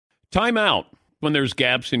Time out when there's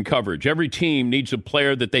gaps in coverage. Every team needs a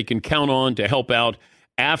player that they can count on to help out.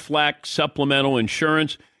 Aflac Supplemental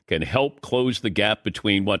Insurance can help close the gap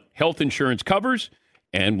between what health insurance covers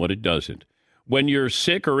and what it doesn't. When you're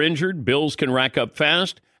sick or injured, bills can rack up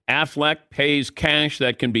fast. Aflac pays cash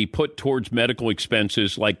that can be put towards medical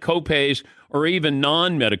expenses like copays or even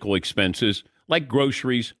non-medical expenses like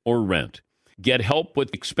groceries or rent. Get help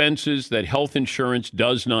with expenses that health insurance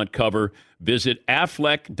does not cover. Visit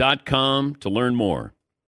Aflac.com to learn more.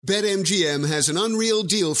 BetMGM has an unreal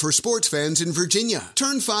deal for sports fans in Virginia.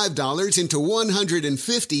 Turn $5 into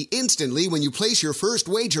 $150 instantly when you place your first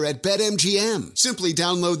wager at BetMGM. Simply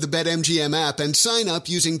download the BetMGM app and sign up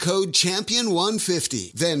using code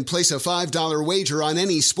Champion150. Then place a $5 wager on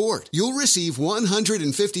any sport. You'll receive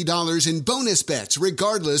 $150 in bonus bets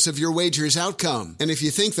regardless of your wager's outcome. And if you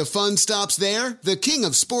think the fun stops there, the King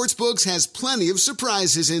of Sportsbooks has plenty of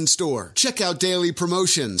surprises in store. Check out daily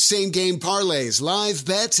promotions, same-game parlays, live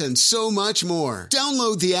bets, and so much more.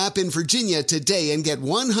 Download the app in Virginia today and get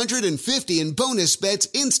 $150 in bonus bets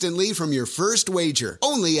instantly from your first wager.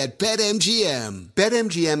 Only at BetMGM.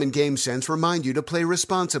 BetMGM and GameSense remind you to play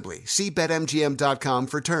responsibly. See BetMGM.com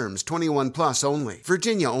for terms. 21 plus only.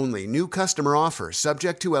 Virginia only. New customer offer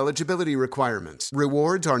subject to eligibility requirements.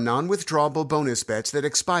 Rewards are non-withdrawable bonus bets that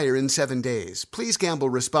expire in 7 days. Please gamble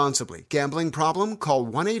responsibly. Gambling problem? Call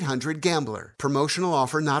 1-800-GAMBLER. Promotional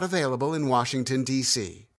offer not available in Washington,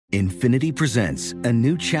 D.C. Infiniti presents a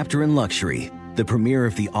new chapter in luxury, the premiere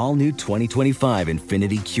of the all-new 2025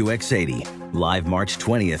 Infiniti QX80, live March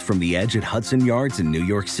 20th from the Edge at Hudson Yards in New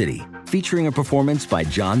York City, featuring a performance by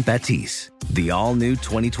John Batiste. The all-new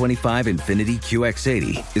 2025 Infiniti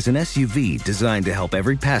QX80 is an SUV designed to help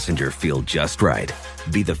every passenger feel just right.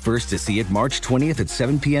 Be the first to see it March 20th at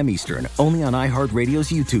 7 p.m. Eastern, only on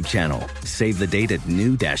iHeartRadio's YouTube channel. Save the date at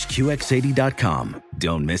new-QX80.com.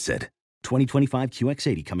 Don't miss it. 2025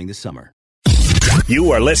 QX80 coming this summer.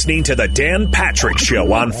 You are listening to The Dan Patrick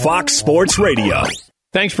Show on Fox Sports Radio.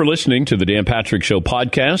 Thanks for listening to the Dan Patrick Show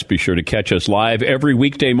podcast. Be sure to catch us live every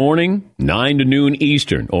weekday morning, 9 to noon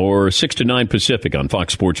Eastern or 6 to 9 Pacific on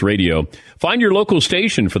Fox Sports Radio. Find your local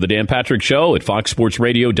station for the Dan Patrick Show at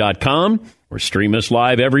foxsportsradio.com or stream us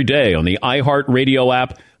live every day on the iHeartRadio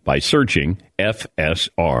app by searching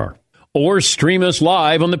FSR. Or stream us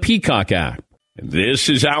live on the Peacock app. This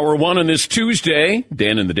is hour one on this Tuesday.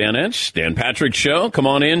 Dan and the Danettes, Dan Patrick Show. Come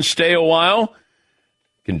on in, stay a while. You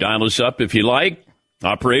can dial us up if you like.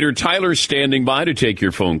 Operator Tyler standing by to take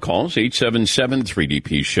your phone calls,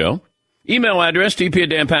 877-3DP-SHOW. Email address,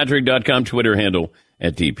 dp@danpatrick.com, Twitter handle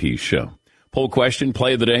 @DP-SHOW. Poll question,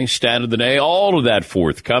 play of the day, stat of the day, all of that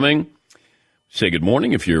forthcoming. Say good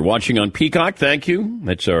morning if you're watching on Peacock. Thank you.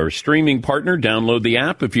 That's our streaming partner. Download the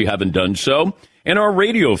app if you haven't done so. And our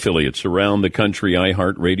radio affiliates around the country,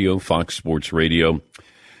 iHeartRadio, Fox Sports Radio.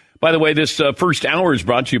 By the way, this first hour is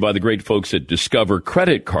brought to you by the great folks at Discover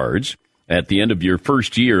Credit Cards. At the end of your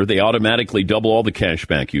first year, they automatically double all the cash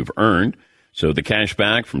back you've earned. So the cash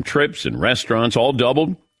back from trips and restaurants, all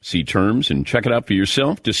doubled. See terms and check it out for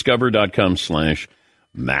yourself.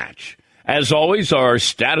 Discover.com/match. As always, our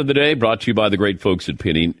stat of the day brought to you by the great folks at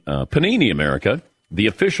Panini America, the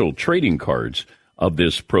official trading cards of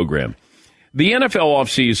this program. The NFL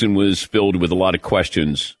offseason was filled with a lot of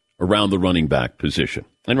questions around the running back position,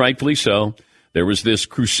 and rightfully so. There was this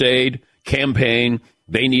crusade campaign.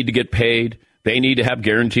 They need to get paid. They need to have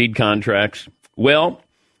guaranteed contracts. Well,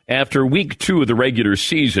 after week 2 of the regular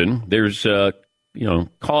season, there's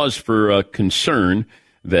cause for concern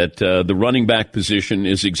that the running back position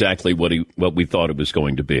is exactly what we thought it was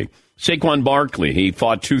going to be. Saquon Barkley, he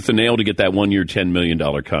fought tooth and nail to get that 1-year, $10 million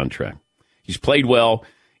contract. He's played well.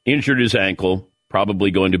 Injured his ankle, probably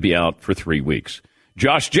going to be out for 3 weeks.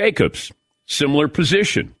 Josh Jacobs, similar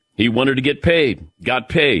position. He wanted to get paid, got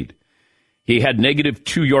paid. He had negative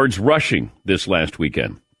 2 yards rushing this last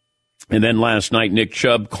weekend. And then last night, Nick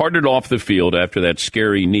Chubb carted off the field after that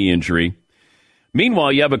scary knee injury.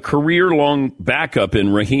 Meanwhile, you have a career-long backup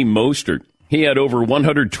in Raheem Mostert. He had over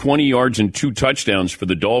 120 yards and 2 touchdowns for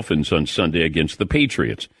the Dolphins on Sunday against the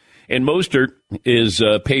Patriots. And Mostert is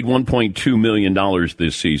paid $1.2 million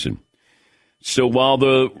this season. So while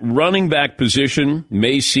the running back position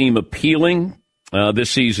may seem appealing,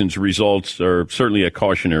 this season's results are certainly a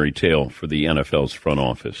cautionary tale for the NFL's front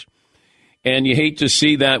office. And you hate to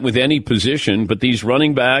see that with any position, but these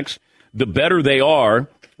running backs, the better they are,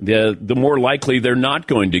 the more likely they're not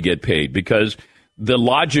going to get paid, because the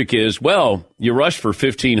logic is, well, you rush for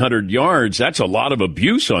 1,500 yards. That's a lot of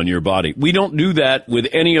abuse on your body. We don't do that with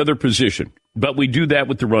any other position, but we do that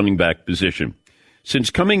with the running back position.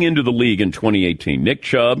 Since coming into the league in 2018, Nick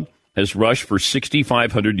Chubb has rushed for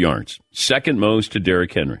 6,500 yards, second most to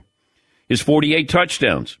Derrick Henry. His 48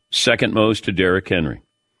 touchdowns, second most to Derrick Henry.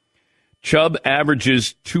 Chubb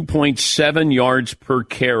averages 2.7 yards per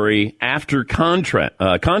carry after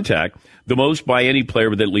contact, the most by any player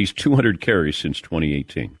with at least 200 carries since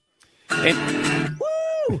 2018. And,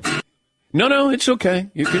 no, it's okay.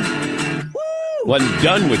 You can. Wasn't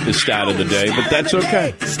done with the stat of the day, but that's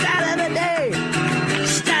okay. Stat of the day.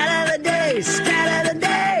 Stat of the day. Stat of the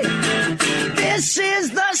day. This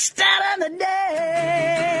is the stat of the day.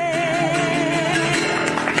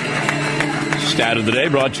 Stat of the day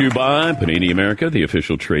brought to you by Panini America, the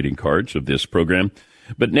official trading cards of this program.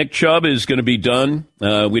 But Nick Chubb is going to be done.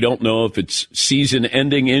 We don't know if it's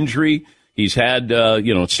season-ending injury. He's had,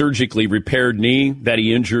 surgically repaired knee that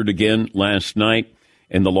he injured again last night,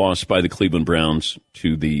 and the loss by the Cleveland Browns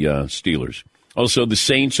to the Steelers. Also, the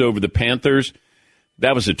Saints over the Panthers.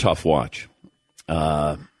 That was a tough watch.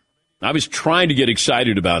 I was trying to get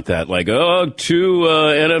excited about that. Like, two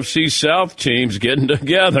NFC South teams getting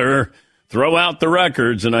together. Throw out the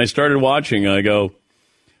records. And I started watching. I go,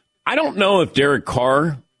 I don't know if Derek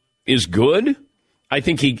Carr is good. I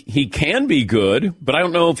think he can be good, but I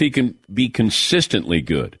don't know if he can be consistently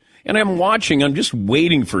good. And I'm watching. I'm just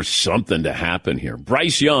waiting for something to happen here.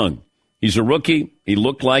 Bryce Young, he's a rookie. He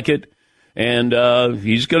looked like it. And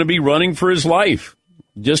he's going to be running for his life.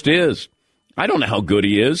 Just is. I don't know how good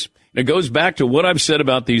he is. It goes back to what I've said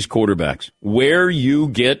about these quarterbacks. Where you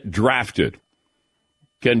get drafted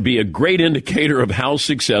can be a great indicator of how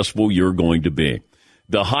successful you're going to be.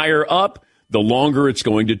 The higher up, the longer it's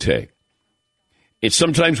going to take. It's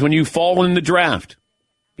sometimes when you fall in the draft.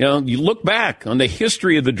 You look back on the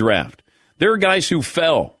history of the draft. There are guys who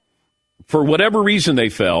fell. For whatever reason they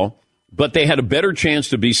fell, but they had a better chance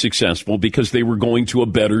to be successful because they were going to a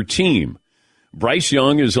better team. Bryce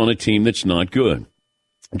Young is on a team that's not good.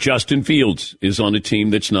 Justin Fields is on a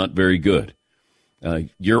team that's not very good.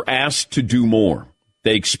 You're asked to do more.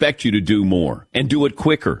 They expect you to do more and do it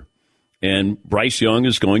quicker. And Bryce Young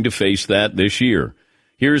is going to face that this year.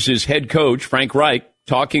 Here's his head coach, Frank Reich,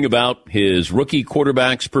 talking about his rookie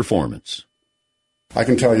quarterback's performance. I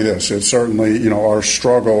can tell you this. It's certainly, our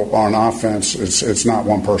struggle on offense, it's not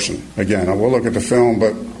one person. Again, I will look at the film,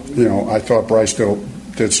 but, I thought Bryce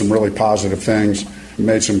did some really positive things,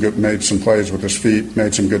 made some plays with his feet,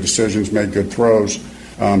 made some good decisions, made good throws,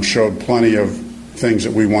 showed plenty of things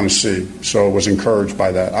that we want to see. So I was encouraged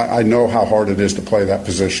by that. I know how hard it is to play that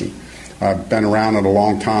position. I've been around it a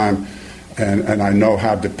long time, and I know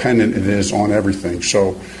how dependent it is on everything.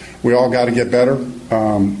 So we all got to get better.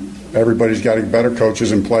 Everybody's got to get better,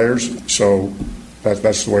 coaches and players. So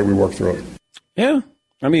that's the way we work through it. Yeah.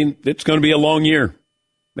 I mean, it's going to be a long year.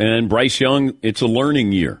 And Bryce Young, it's a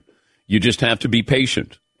learning year. You just have to be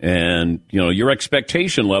patient. And, your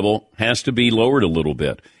expectation level has to be lowered a little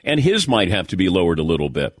bit. And his might have to be lowered a little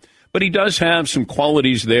bit. But he does have some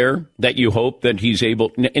qualities there that you hope that he's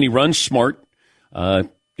able, and he runs smart.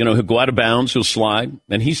 He'll go out of bounds, he'll slide,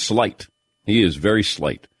 and he's slight. He is very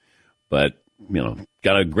slight. But,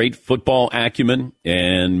 got a great football acumen,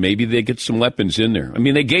 and maybe they get some weapons in there. I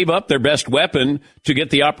mean, they gave up their best weapon to get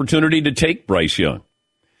the opportunity to take Bryce Young.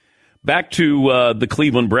 Back to the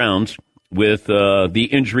Cleveland Browns with the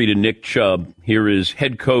injury to Nick Chubb. Here is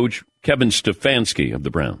head coach Kevin Stefanski of the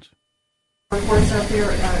Browns. Reports out there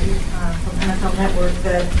from NFL Network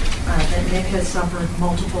that Nick has suffered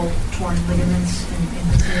multiple torn ligaments in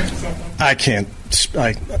his knee. Is that accurate? I can't.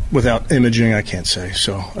 Without imaging, I can't say.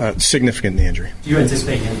 So significant knee injury. Do you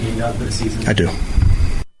anticipate him being done for the season? I do.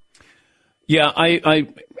 Yeah,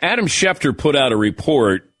 Adam Schefter put out a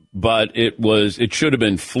report, but it should have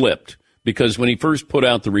been flipped because when he first put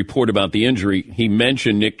out the report about the injury, he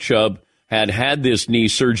mentioned Nick Chubb had this knee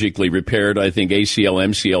surgically repaired, I think ACL,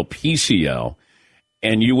 MCL, PCL,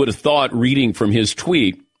 and you would have thought, reading from his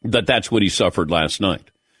tweet, that that's what he suffered last night.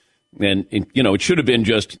 And, it should have been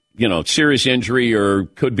just, serious injury or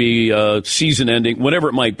could be season-ending, whatever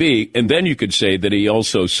it might be, and then you could say that he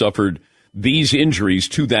also suffered these injuries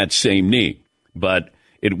to that same knee. But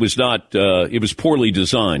it was not, it was poorly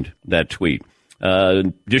designed, that tweet.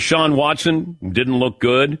 Deshaun Watson didn't look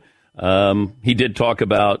good. He did talk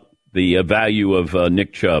about the value of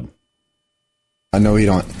Nick Chubb. I know he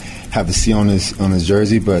don't have the C on his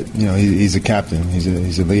jersey, but he's a captain.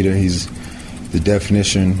 He's a leader. He's the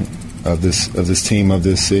definition of this team, of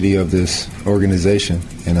this city, of this organization.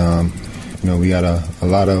 And we got a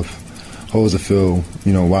lot of holes to fill.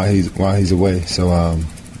 While he's away. So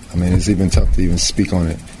it's even tough to even speak on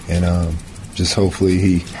it. And just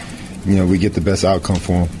hopefully we get the best outcome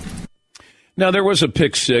for him. Now, there was a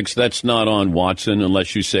pick six. That's not on Watson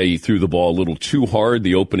unless you say he threw the ball a little too hard,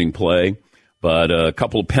 the opening play. But a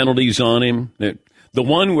couple of penalties on him. The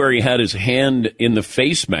one where he had his hand in the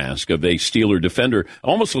face mask of a Steeler defender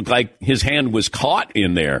almost looked like his hand was caught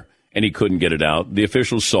in there, and he couldn't get it out. The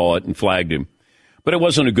officials saw it and flagged him. But it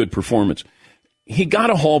wasn't a good performance. He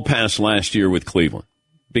got a hall pass last year with Cleveland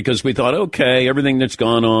because we thought, okay, everything that's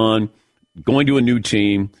gone on, going to a new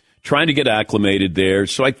team, trying to get acclimated there.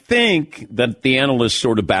 So I think that the analysts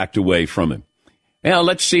sort of backed away from him. Yeah,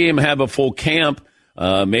 let's see him have a full camp,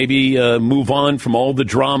 maybe move on from all the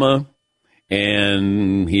drama,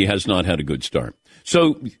 and he has not had a good start.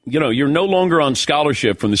 So, you're no longer on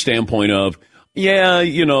scholarship from the standpoint of,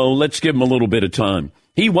 let's give him a little bit of time.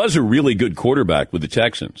 He was a really good quarterback with the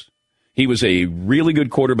Texans. He was a really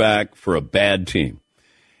good quarterback for a bad team.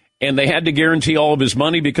 And they had to guarantee all of his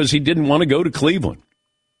money because he didn't want to go to Cleveland.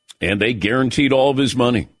 And they guaranteed all of his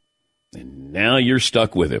money. And now you're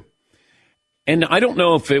stuck with him. And I don't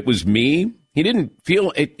know if it was me. He didn't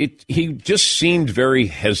feel it. He just seemed very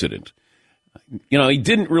hesitant. He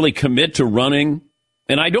didn't really commit to running.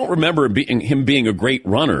 And I don't remember him being a great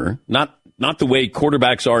runner. Not the way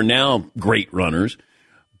quarterbacks are now, great runners.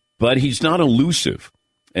 But he's not elusive.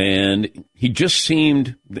 And he just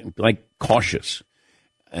seemed like cautious.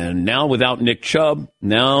 And now without Nick Chubb,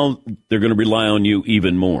 now they're going to rely on you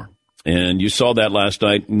even more. And you saw that last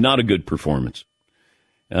night. Not a good performance.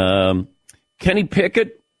 Kenny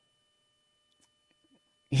Pickett,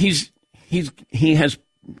 he has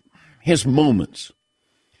moments.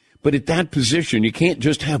 But at that position, you can't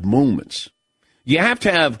just have moments. You have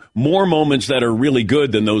to have more moments that are really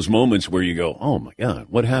good than those moments where you go, oh, my God,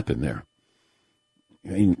 what happened there? I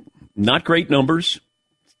mean, not great numbers.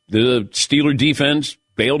 The Steeler defense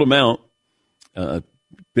bailed him out. But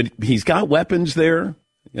he's got weapons there.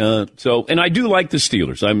 And I do like the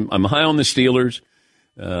Steelers. I'm high on the Steelers,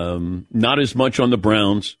 not as much on the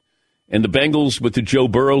Browns. And the Bengals with the Joe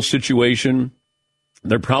Burrow situation,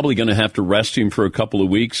 they're probably going to have to rest him for a couple of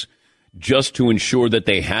weeks just to ensure that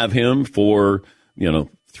they have him for,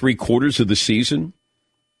 3/4 of the season.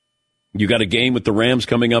 You got a game with the Rams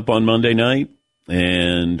coming up on Monday night,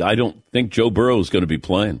 and I don't think Joe Burrow is going to be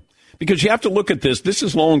playing. Because you have to look at this. This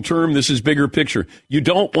is long-term. This is bigger picture. You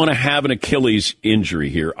don't want to have an Achilles injury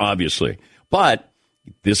here, obviously. But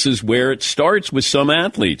this is where it starts with some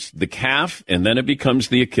athletes, the calf, and then it becomes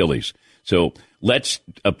the Achilles. So let's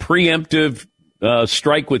a preemptive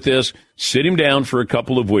strike with this, sit him down for a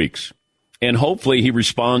couple of weeks, and hopefully he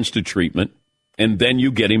responds to treatment, and then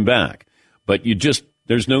you get him back. But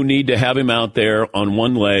there's no need to have him out there on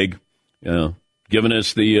one leg, giving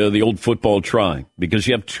us the old football try, because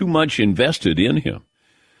you have too much invested in him.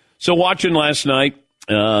 So watching last night,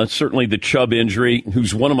 certainly the Chubb injury,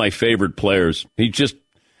 who's one of my favorite players. He just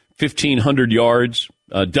 1,500 yards,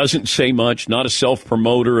 doesn't say much, not a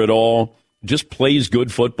self-promoter at all, just plays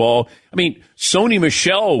good football. I mean, Sony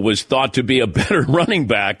Michel was thought to be a better running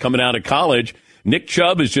back coming out of college. Nick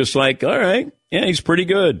Chubb is just like, all right, yeah, he's pretty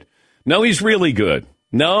good. No, he's really good.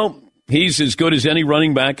 No, he's as good as any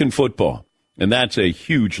running back in football. And that's a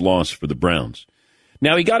huge loss for the Browns.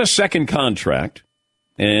 Now, he got a second contract,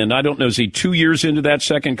 and I don't know, is he 2 years into that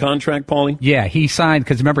second contract, Paulie? Yeah, he signed,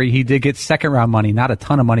 because remember, he did get second-round money, not a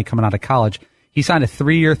ton of money coming out of college. He signed a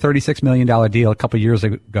 3-year, $36 million deal a couple years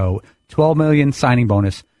ago, $12 million signing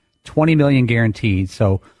bonus, $20 million guaranteed.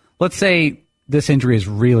 So let's say this injury is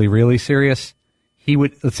really, really serious.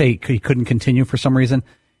 Let's say he couldn't continue for some reason.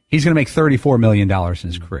 He's going to make $34 million in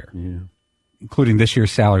his career, including this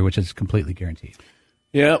year's salary, which is completely guaranteed.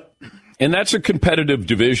 Yeah, and that's a competitive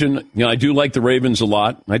division. I do like the Ravens a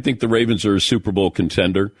lot. I think the Ravens are a Super Bowl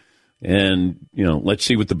contender. And, let's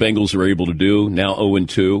see what the Bengals are able to do. Now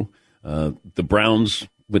 0-2. The Browns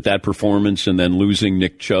with that performance and then losing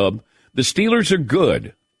Nick Chubb. The Steelers are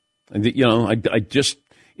good.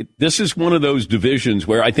 This is one of those divisions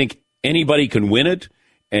where I think anybody can win it,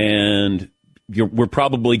 and we're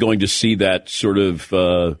probably going to see that sort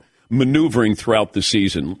of maneuvering throughout the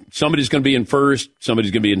season. Somebody's going to be in first,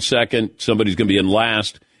 somebody's going to be in second, somebody's going to be in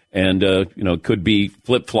last, and could be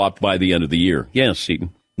flip-flopped by the end of the year. Yes, Seton.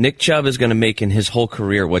 Nick Chubb is going to make in his whole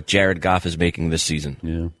career what Jared Goff is making this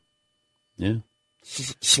season. Yeah.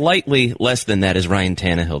 Slightly less than that is Ryan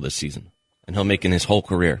Tannehill this season, and he'll make in his whole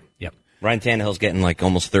career. Yep. Ryan Tannehill's getting like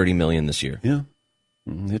almost $30 million this year. Yeah.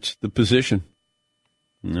 It's the position.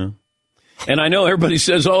 No. And I know everybody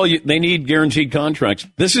says, they need guaranteed contracts.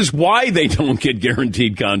 This is why they don't get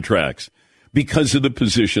guaranteed contracts, because of the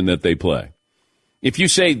position that they play. If you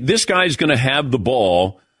say this guy's going to have the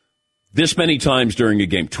ball this many times during a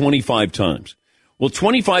game, 25 times. Well,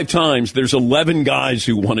 25 times, there's 11 guys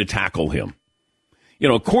who want to tackle him.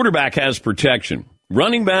 a quarterback has protection.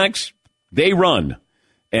 Running backs, they run.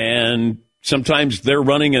 And sometimes they're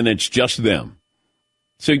running and it's just them.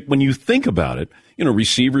 So when you think about it,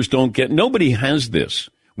 receivers don't nobody has this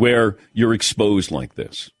where you're exposed like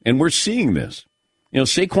this. And we're seeing this.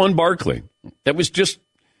 Saquon Barkley, that was just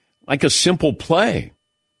like a simple play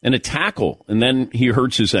and a tackle, and then he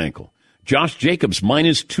hurts his ankle. Josh Jacobs,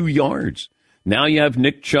 -2 yards. Now you have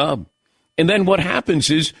Nick Chubb. And then what happens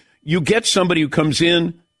is you get somebody who comes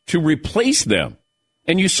in to replace them.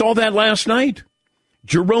 And you saw that last night.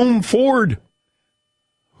 Jerome Ford.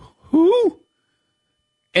 Who?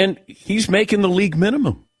 And he's making the league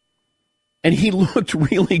minimum. And he looked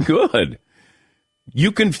really good.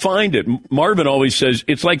 You can find it. Marvin always says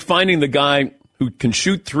it's like finding the guy who can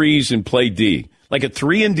shoot threes and play D. Like a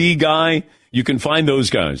 3-and-D guy, you can find those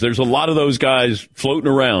guys. There's a lot of those guys floating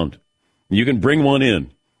around. You can bring one in.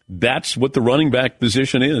 That's what the running back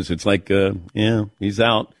position is. It's like, he's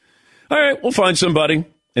out. All right, we'll find somebody.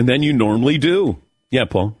 And then you normally do. Yeah,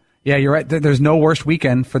 Paul. Yeah, you're right. There's no worse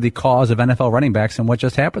weekend for the cause of NFL running backs than what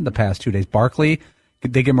just happened the past 2 days. Barkley,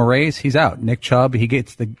 they give him a raise. He's out. Nick Chubb, he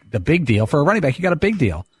gets the big deal. For a running back, he got a big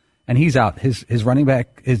deal. And he's out. His running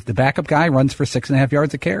back, the backup guy, runs for 6.5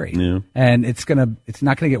 yards a carry. Yeah. And it's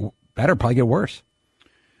not going to get better, probably get worse.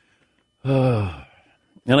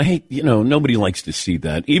 And I hate, nobody likes to see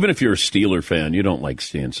that. Even if you're a Steeler fan, you don't like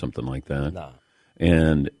seeing something like that. No.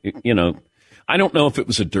 And, I don't know if it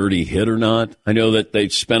was a dirty hit or not. I know that they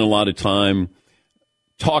spent a lot of time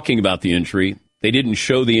talking about the injury. They didn't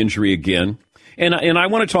show the injury again. And I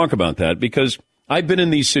want to talk about that because I've been in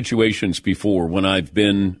these situations before when I've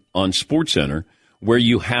been on SportsCenter where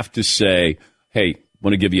you have to say, hey,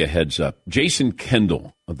 want to give you a heads up. Jason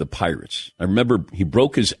Kendall of the Pirates. I remember he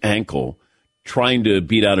broke his ankle trying to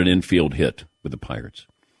beat out an infield hit with the Pirates.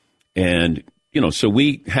 And, so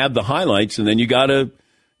we have the highlights, and then you got to,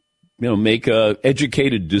 make a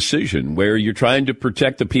educated decision where you're trying to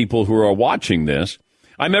protect the people who are watching this.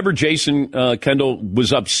 I remember Jason Kendall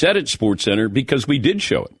was upset at SportsCenter because we did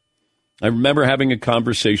show it. I remember having a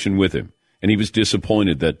conversation with him, and he was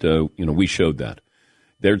disappointed that, we showed that.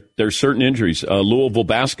 There are certain injuries. Louisville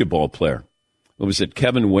basketball player, what was it,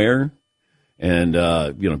 Kevin Ware? And,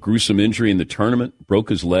 gruesome injury in the tournament, broke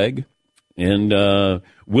his leg. And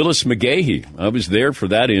Willis McGahee, I was there for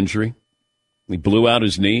that injury. He blew out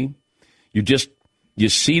his knee. You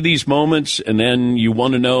see these moments, and then you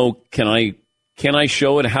want to know, can I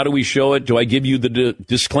show it? How do we show it? Do I give you the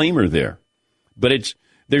disclaimer there? But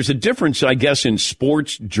there's a difference, I guess, in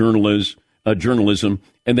sports journalism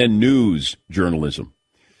and then news journalism.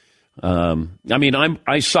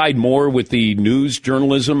 I side more with the news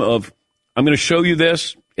journalism of, I'm going to show you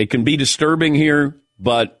this. It can be disturbing here,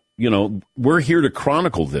 but, we're here to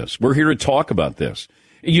chronicle this. We're here to talk about this.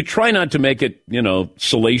 You try not to make it,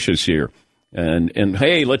 salacious here. And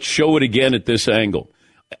hey, let's show it again at this angle.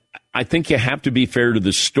 I think you have to be fair to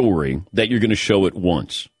the story that you're going to show it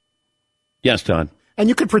once. Yes, Todd. And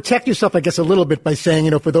you could protect yourself, I guess, a little bit by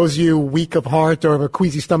saying, for those of you weak of heart or of a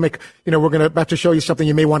queasy stomach, we're going to about to show you something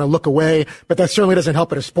you may want to look away. But that certainly doesn't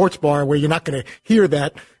help at a sports bar where you're not going to hear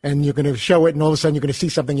that and you're going to show it and all of a sudden you're going to see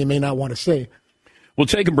something you may not want to see. We'll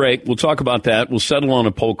take a break. We'll talk about that. We'll settle on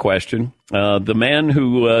a poll question. The man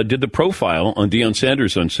who did the profile on Deion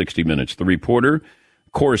Sanders on 60 Minutes, the reporter,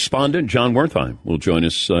 correspondent, John Wertheim, will join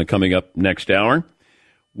us coming up next hour.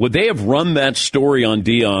 Would they have run that story on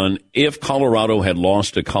Deion if Colorado had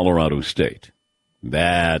lost to Colorado State?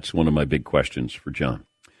 That's one of my big questions for John.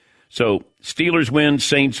 So Steelers win,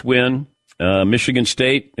 Saints win. Michigan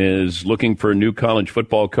State is looking for a new college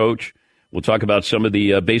football coach. We'll talk about some of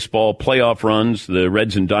the baseball playoff runs, the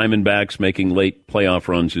Reds and Diamondbacks making late playoff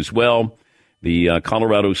runs as well. The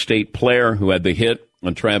Colorado State player who had the hit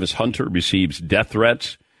on Travis Hunter receives death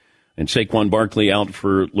threats. And Saquon Barkley out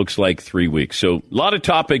for, looks like, 3 weeks. So a lot of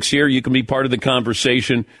topics here. You can be part of the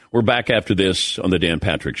conversation. We're back after this on the Dan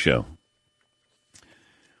Patrick Show.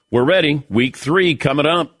 We're ready. Week 3 coming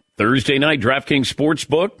up. Thursday night, DraftKings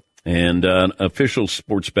Sportsbook and an official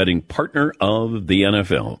sports betting partner of the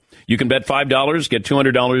NFL. You can bet $5, get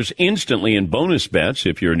 $200 instantly in bonus bets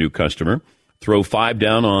if you're a new customer. Throw $5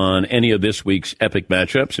 down on any of this week's epic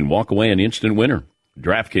matchups and walk away an instant winner.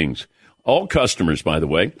 DraftKings. All customers, by the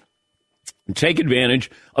way, take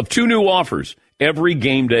advantage of 2 new offers every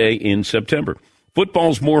game day in September.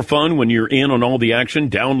 Football's more fun when you're in on all the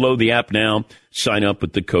action. Download the app now. Sign up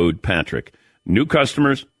with the code Patrick. New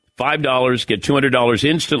customers, $5, get $200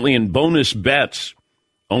 instantly in bonus bets.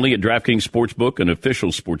 Only at DraftKings Sportsbook, an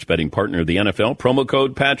official sports betting partner of the NFL. Promo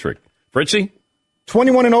code Patrick. Fritzy?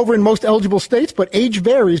 21 and over in most eligible states, but age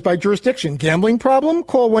varies by jurisdiction. Gambling problem?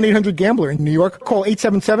 Call 1-800-GAMBLER. In New York, call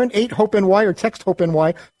 877-8-HOPE-NY or text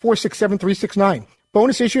HOPE-NY 467-369.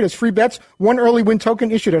 Bonus issued as free bets. One early win token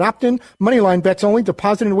issued at opt-in. Moneyline bets only.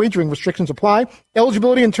 Deposit and wagering restrictions apply.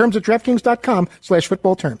 Eligibility and terms at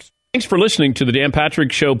DraftKings.com/football terms. Thanks for listening to the Dan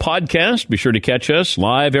Patrick Show podcast. Be sure to catch us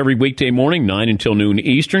live every weekday morning, 9 until noon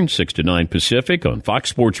Eastern, 6 to 9 Pacific on Fox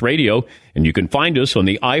Sports Radio. And you can find us on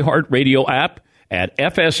the iHeartRadio app at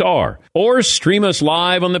FSR or stream us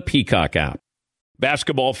live on the Peacock app.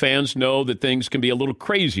 Basketball fans know that things can be a little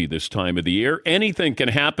crazy this time of the year. Anything can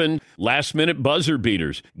happen. Last-minute buzzer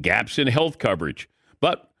beaters, gaps in health coverage.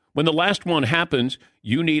 But when the last one happens,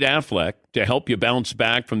 you need Aflac to help you bounce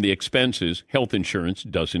back from the expenses health insurance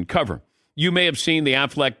doesn't cover. You may have seen the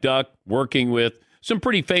Aflac Duck working with some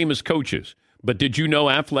pretty famous coaches. But did you know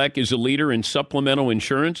Aflac is a leader in supplemental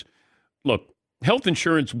insurance? Look, health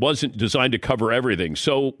insurance wasn't designed to cover everything.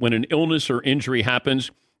 So when an illness or injury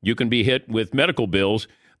happens, you can be hit with medical bills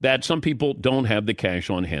that some people don't have the cash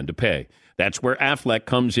on hand to pay. That's where Aflac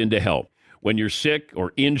comes in to help. When you're sick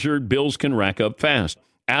or injured, bills can rack up fast.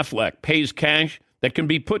 Aflac pays cash that can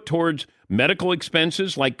be put towards medical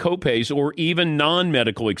expenses like copays or even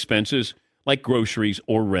non-medical expenses like groceries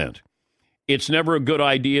or rent. It's never a good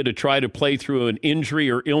idea to try to play through an injury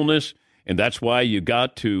or illness, and that's why you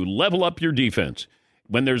got to level up your defense.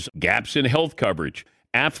 When there's gaps in health coverage,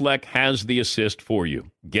 Aflac has the assist for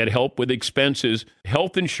you. Get help with expenses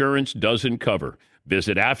health insurance doesn't cover.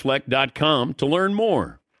 Visit Aflac.com to learn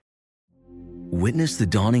more. Witness the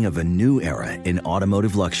dawning of a new era in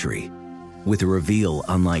automotive luxury with a reveal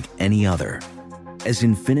unlike any other as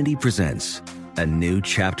Infiniti presents a new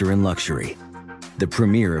chapter in luxury, the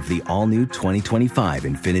premiere of the all-new 2025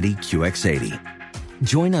 Infiniti QX80.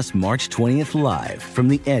 Join us March 20th live from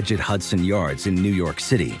the Edge at Hudson Yards in New York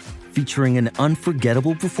City, featuring an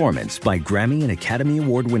unforgettable performance by Grammy and Academy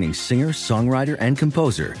Award-winning singer, songwriter, and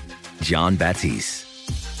composer, Jon Batiste.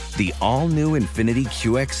 The all-new Infiniti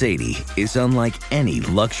QX80 is unlike any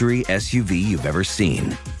luxury SUV you've ever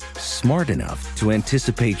seen. Smart enough to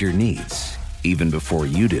anticipate your needs, even before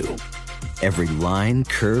you do. Every line,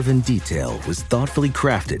 curve, and detail was thoughtfully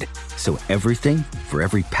crafted, so everything for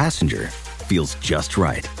every passenger feels just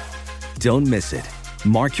right. Don't miss it.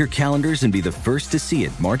 Mark your calendars and be the first to see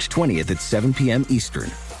it March 20th at 7 p.m.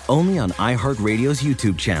 Eastern, only on iHeartRadio's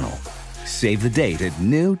YouTube channel. Save the date at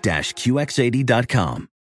new-QX80.com.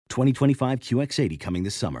 2025 QX80 coming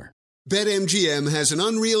this summer. BetMGM has an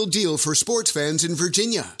unreal deal for sports fans in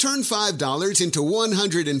Virginia. Turn $5 into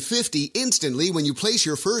 $150 instantly when you place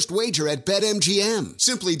your first wager at BetMGM.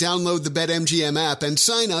 Simply download the BetMGM app and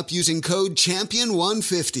sign up using code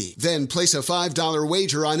CHAMPION150. Then place a $5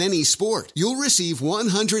 wager on any sport. You'll receive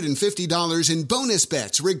 $150 in bonus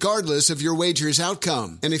bets regardless of your wager's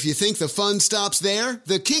outcome. And if you think the fun stops there,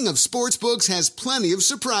 the King of Sportsbooks has plenty of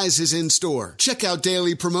surprises in store. Check out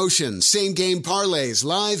daily promotions, same-game parlays,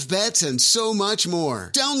 live bets, and so much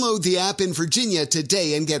more. Download the app in Virginia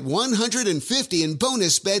today and get $150 in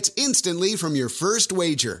bonus bets instantly from your first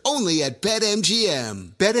wager. Only at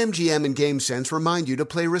BetMGM. BetMGM and GameSense remind you to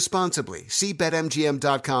play responsibly. See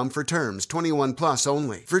BetMGM.com for terms. 21 plus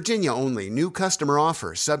only. Virginia only. New customer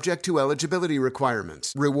offer. Subject to eligibility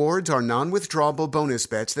requirements. Rewards are non-withdrawable bonus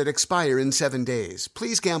bets that expire in 7 days.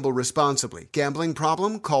 Please gamble responsibly. Gambling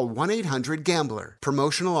problem? Call 1-800-GAMBLER.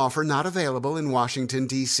 Promotional offer not available in Washington,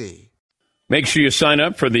 D.C. Make sure you sign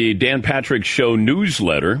up for the Dan Patrick Show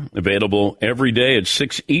newsletter, available every day at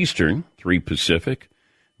 6 Eastern, 3 Pacific.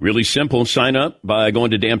 Really simple. Sign up by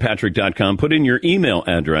going to danpatrick.com. Put in your email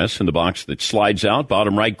address in the box that slides out,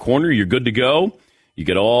 bottom right corner. You're good to go. You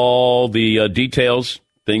get all the details,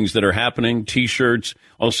 things that are happening, T-shirts,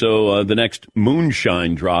 also the next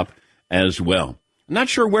moonshine drop as well. I'm not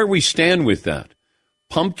sure where we stand with that.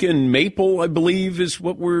 Pumpkin maple, I believe, is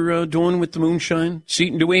what we're doing with the moonshine.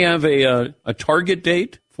 Seton, do we have a target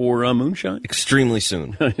date for moonshine? Extremely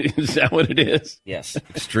soon. Is that what it is? Yes,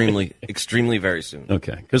 extremely very soon.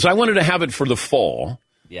 Okay, because I wanted to have it for the fall.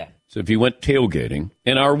 Yeah. So if you went tailgating,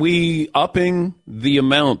 and are we upping the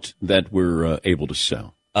amount that we're able to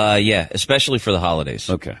sell? Yeah, especially for the holidays.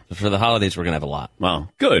 Okay. For the holidays, we're going to have a lot. Wow,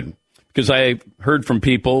 good. Because I heard from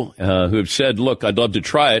people who have said, look, I'd love to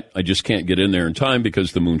try it. I just can't get in there in time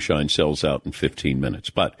because the moonshine sells out in 15 minutes.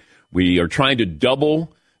 But we are trying to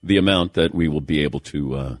double the amount that we will be able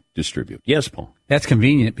to distribute. Yes, Paul? That's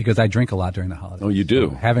convenient because I drink a lot during the holidays. Oh, you do?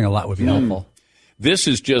 So having a lot would be helpful. This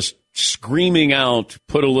is just screaming out,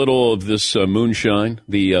 put a little of this moonshine,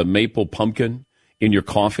 the maple pumpkin, in your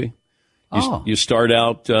coffee. You start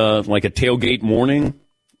out like a tailgate morning.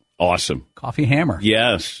 Awesome. Coffee hammer.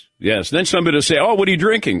 Yes. Then somebody will say, oh, what are you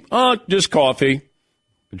drinking? Oh, just coffee.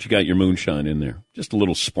 But you got your moonshine in there. Just a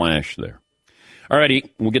little splash there. All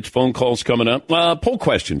righty. We'll get to phone calls coming up. Poll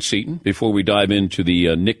question, Seton, before we dive into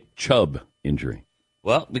the Nick Chubb injury.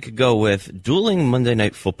 Well, we could go with dueling Monday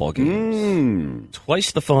Night Football games.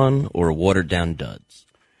 Twice the fun or watered-down duds?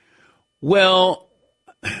 Well,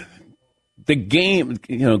 the game,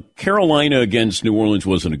 Carolina against New Orleans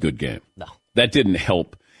wasn't a good game. No. That didn't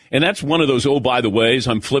help. And that's one of those, oh, by the ways,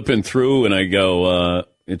 I'm flipping through and I go,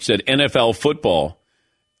 it said NFL football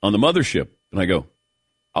on the mothership. And I go,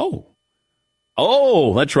 oh,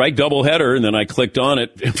 that's right, doubleheader. And then I clicked on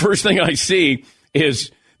it. And first thing I see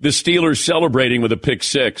is the Steelers celebrating with a pick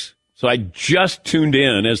six. So I just tuned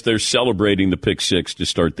in as they're celebrating the pick six to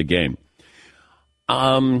start the game.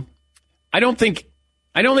 I don't think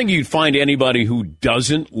you'd find anybody who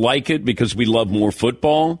doesn't like it because we love more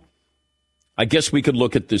football. I guess we could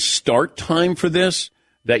look at the start time for this,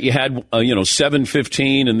 that you had,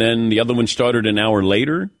 7:15 and then the other one started an hour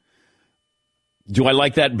later. Do I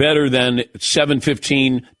like that better than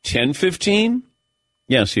 7:15, 10:15?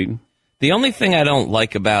 Yes, Eden. The only thing I don't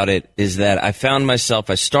like about it is that I found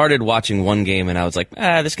myself, I started watching one game and I was like,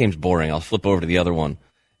 this game's boring. I'll flip over to the other one.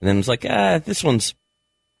 And then I was like, this one's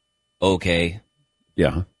okay.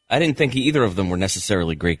 Yeah. I didn't think either of them were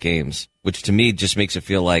necessarily great games, which to me just makes it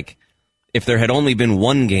feel like if there had only been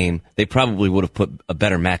one game, they probably would have put a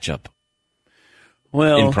better matchup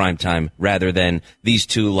in prime time rather than these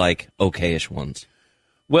two, okay-ish ones.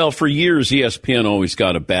 Well, for years, ESPN always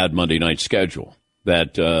got a bad Monday night schedule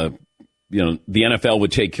that, the NFL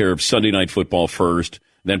would take care of Sunday Night Football first,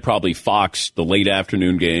 then probably Fox, the late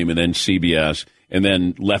afternoon game, and then CBS, and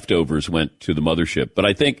then leftovers went to the mothership. But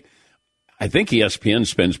I think ESPN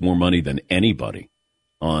spends more money than anybody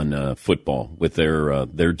on football with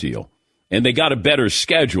their deal. And they got a better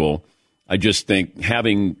schedule. I just think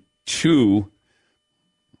having two,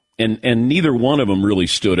 and neither one of them really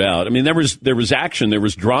stood out. I mean, there was action, there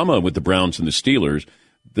was drama with the Browns and the Steelers.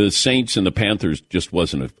 The Saints and the Panthers just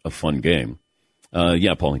wasn't a fun game.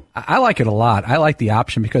 Pauline. I like it a lot. I like the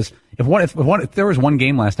option because if there was one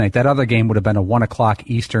game last night, that other game would have been a 1:00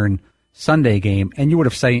 Eastern Sunday game, and you would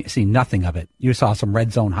have seen nothing of it. You saw some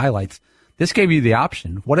red zone highlights. This gave you the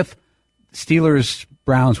option. What if Steelers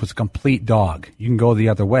Browns was a complete dog? You can go the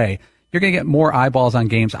other way. You're going to get more eyeballs on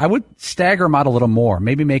games. I would stagger them out a little more.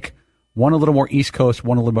 Maybe make one a little more East Coast,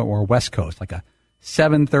 one a little bit more West Coast, like a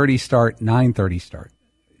 7:30 start, 9:30 start.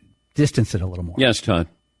 Distance it a little more. Yes, Todd.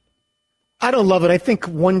 I don't love it. I think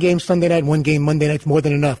one game Sunday night, one game Monday night's more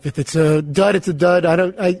than enough. If it's a dud, it's a dud.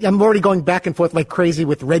 I'm already going back and forth like crazy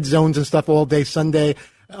with red zones and stuff all day Sunday.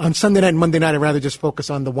 On Sunday night and Monday night, I'd rather just focus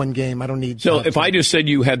on the one game. I don't need. So if I just said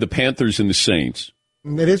you had the Panthers and the Saints,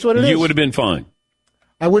 it is what it is. You would have been fine.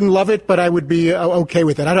 I wouldn't love it, but I would be okay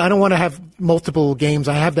with it. I don't want to have multiple games.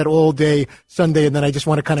 I have that all day Sunday, and then I just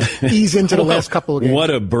want to kind of ease into the last couple of games. What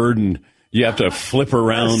a burden. You have to flip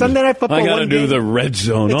around. Sunday Night Football. I got to do the red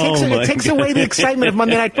zone. It takes away the excitement of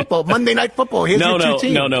Monday Night Football. Monday Night Football. Here's your two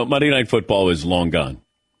teams. No. Monday Night Football is long gone.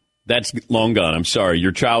 That's long gone. I'm sorry.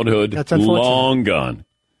 Your childhood, that's unfortunate. Long gone.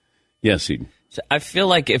 Yes, Eden. So I feel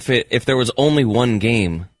like if there was only one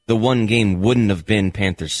game, the one game wouldn't have been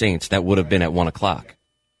Panthers Saints. That would have been at 1:00.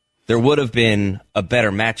 There would have been a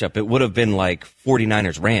better matchup. It would have been like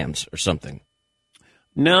 49ers Rams or something.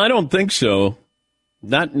 No, I don't think so.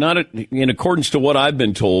 Not in accordance to what I've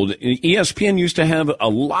been told. ESPN used to have a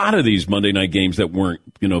lot of these Monday night games that weren't,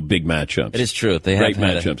 big matchups. It is true. They have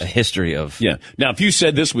had a history of. Yeah. Now, if you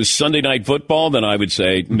said this was Sunday Night Football, then I would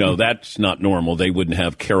say, no, that's not normal. They wouldn't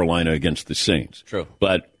have Carolina against the Saints. True.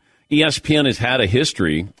 But ESPN has had a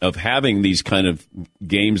history of having these kind of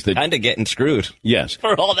games that. Kind of getting screwed. Yes.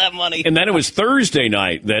 For all that money. And then it was Thursday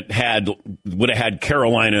night that would have had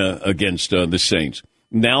Carolina against the Saints.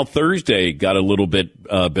 Now Thursday got a little bit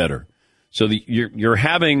better. So you're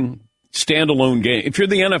having standalone game. If you're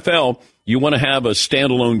the NFL, you want to have a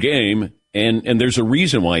standalone game, and there's a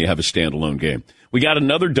reason why you have a standalone game. We got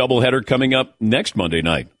another doubleheader coming up next Monday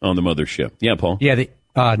night on the mothership. Yeah, Paul? Yeah, the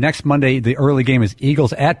next Monday, the early game is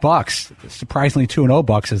Eagles at Bucks. Surprisingly 2-0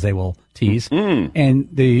 Bucks, as they will tease. And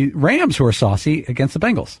the Rams, who are saucy, against the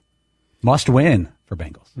Bengals. Must win for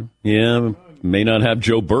Bengals. Yeah, may not have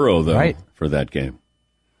Joe Burrow, though, right, for that game.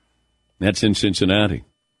 That's in Cincinnati.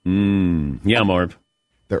 Yeah, Marv.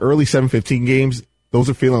 The early 7:15 games, those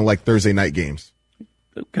are feeling like Thursday night games.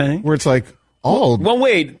 Okay. Where it's like, well,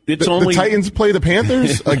 wait. It's only the Titans play the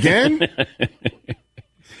Panthers again?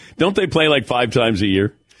 Don't they play like 5 times a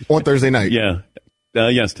year? On Thursday night. Yeah.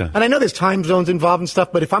 Yes, Tom. And I know there's time zones involved and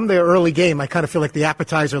stuff, but if I'm the early game, I kind of feel like the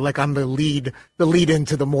appetizer, like I'm the lead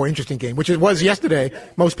into the more interesting game, which it was yesterday.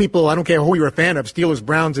 Most people, I don't care who you're a fan of,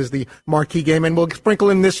 Steelers-Browns is the marquee game, and we'll sprinkle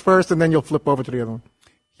in this first, and then you'll flip over to the other one.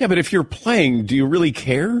 Yeah, but if you're playing, do you really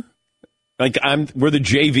care? Like we're the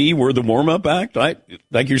JV, we're the warm-up act. Like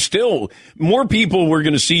you're still more people were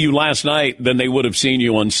going to see you last night than they would have seen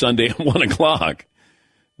you on Sunday at 1:00.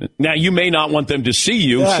 Now, you may not want them to see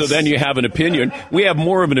you, yes. So then you have an opinion. We have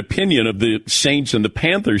more of an opinion of the Saints and the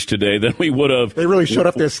Panthers today than we would have. They really showed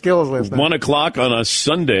up their skills last night. 1:00 on a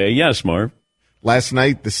Sunday. Yes, Marv. Last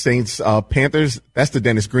night, the Saints, Panthers, that's the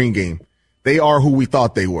Dennis Green game. They are who we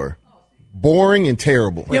thought they were. Boring and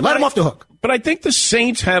terrible. Yeah, let them off the hook. But I think the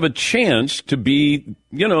Saints have a chance to be,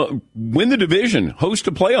 win the division, host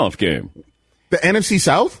a playoff game. The NFC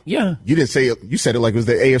South? Yeah. You didn't say it. You said it like it was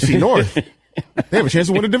the AFC North. They have a chance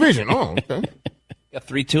to win a division. Oh, okay. Got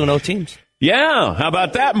 3-2-0 teams. Yeah. How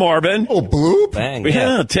about that, Marvin? Oh, bloop. Bang.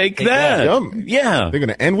 Yeah, take that. Yeah. They're going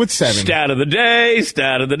to end with 7. Stat of the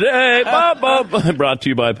day. Brought to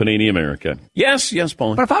you by Panini America. Yes,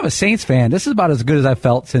 Paul. But if I'm a Saints fan, this is about as good as I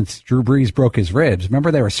felt since Drew Brees broke his ribs. Remember,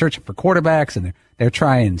 they were searching for quarterbacks, and they're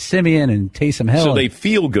trying Simeon and Taysom Hill. So they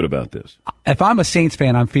feel good about this. If I'm a Saints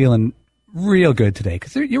fan, I'm feeling real good today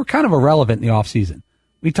because you were kind of irrelevant in the offseason.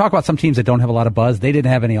 We talk about some teams that don't have a lot of buzz. They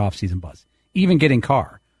didn't have any offseason buzz. Even getting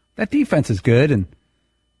Carr. That defense is good, and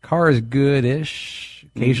Carr is good-ish,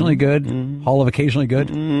 occasionally good, Hall of occasionally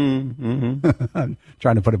good. I'm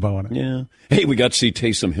trying to put a bow on it. Yeah. Hey, we got to see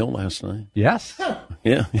Taysom Hill last night. Yes.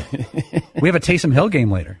 Yeah. We have a Taysom Hill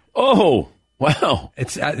game later. Oh, wow.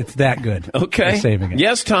 It's that good. Okay. They're saving it.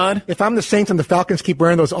 Yes, Todd. If I'm the Saints and the Falcons keep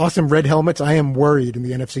wearing those awesome red helmets, I am worried in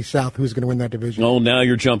the NFC South who's going to win that division. Oh, now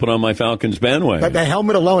you're jumping on my Falcons bandwagon. That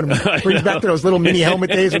helmet alone brings back to those little mini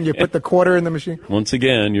helmet days when you put the quarter in the machine. Once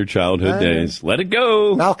again, your childhood days. Let it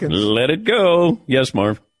go. Falcons. Let it go. Yes,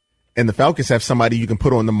 Marv. And the Falcons have somebody you can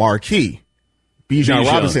put on the marquee. Bijan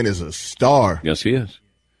Robinson is a star. Yes, he is.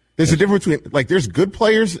 There's a difference between, there's good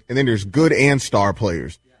players and then there's good and star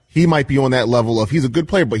players. He might be on that level of he's a good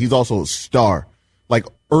player, but he's also a star, like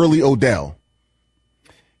early Odell.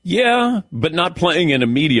 Yeah, but not playing in a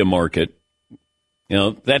media market.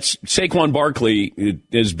 That's Saquon Barkley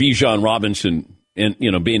is Bijan Robinson and,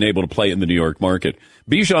 being able to play in the New York market.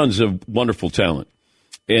 Bijan's a wonderful talent.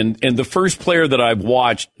 And the first player that I've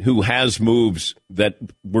watched who has moves that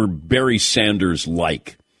were Barry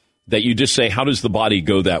Sanders-like, that you just say, how does the body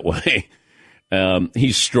go that way?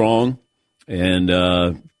 He's strong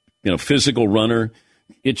and, physical runner.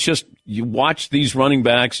 It's just, you watch these running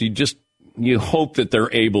backs, you hope that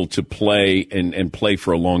they're able to play and play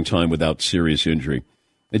for a long time without serious injury.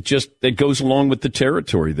 It goes along with the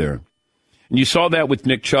territory there. And you saw that with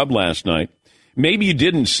Nick Chubb last night. Maybe you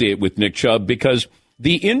didn't see it with Nick Chubb because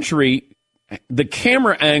the injury, the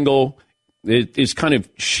camera angle is kind of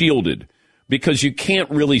shielded because you can't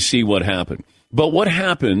really see what happened. But what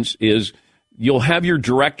happens is you'll have your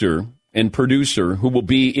director and producer who will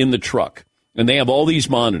be in the truck, and they have all these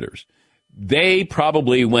monitors. They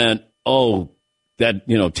probably went,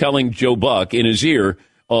 telling Joe Buck in his ear,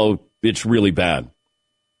 it's really bad.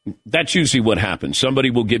 That's usually what happens. Somebody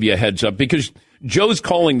will give you a heads up because Joe's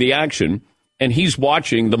calling the action, and he's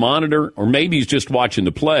watching the monitor, or maybe he's just watching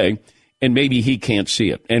the play, and maybe he can't see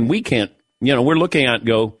it. And we can't, we're looking at it and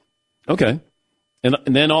go, okay. And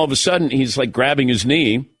then all of a sudden, he's like grabbing his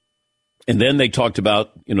knee. And then they talked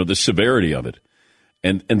about, the severity of it.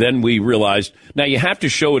 And then we realized, now you have to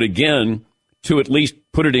show it again to at least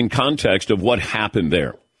put it in context of what happened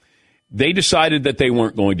there. They decided that they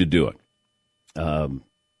weren't going to do it.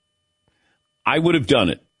 I would have done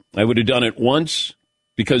it. I would have done it once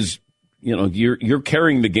because, you're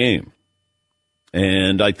carrying the game.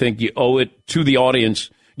 And I think you owe it to the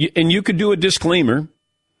audience. And you could do a disclaimer.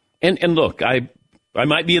 And look, I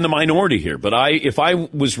might be in the minority here, but if I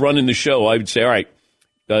was running the show, I would say, all right,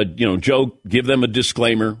 Joe, give them a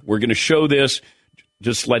disclaimer. We're going to show this.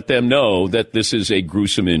 Just let them know that this is a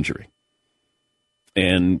gruesome injury.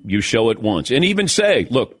 And you show it once. And even say,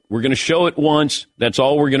 look, we're going to show it once. That's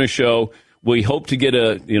all we're going to show. We hope to get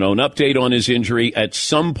an update on his injury at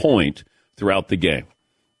some point throughout the game.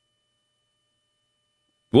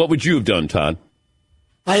 What would you have done, Todd?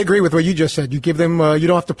 I agree with what you just said. You give them, you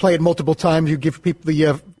don't have to play it multiple times. You give people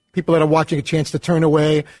people that are watching a chance to turn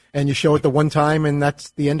away, and you show it the one time, and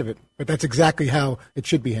that's the end of it. But that's exactly how it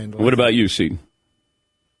should be handled. What about you, Seton?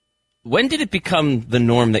 When did it become the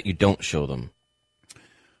norm that you don't show them?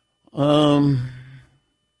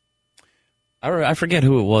 I forget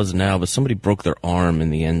who it was now, but somebody broke their arm in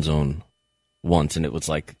the end zone once, and it was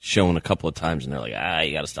like shown a couple of times, and they're like,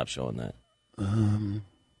 you got to stop showing that.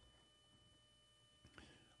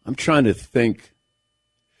 I'm trying to think.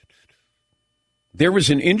 There was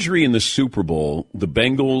an injury in the Super Bowl, the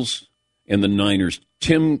Bengals and the Niners,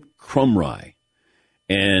 Tim Krumrie,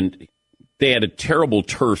 and they had a terrible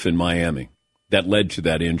turf in Miami that led to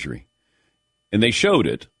that injury. And they showed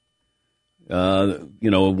it.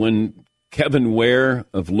 When Kevin Ware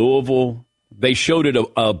of Louisville, they showed it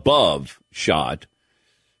above shot.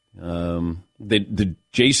 The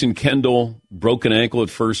Jason Kendall broken ankle at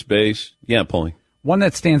first base. Yeah, Paulie. One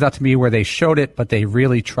that stands out to me where they showed it, but they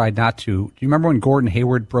really tried not to. Do you remember when Gordon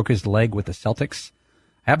Hayward broke his leg with the Celtics?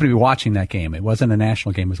 I happened to be watching that game. It wasn't a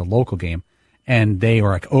national game. It was a local game. And they were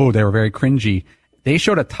like, they were very cringy. They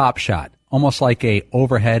showed a top shot, almost like a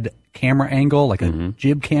overhead camera angle, like a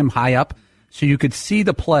jib cam high up. So you could see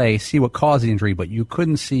the play, see what caused the injury, but you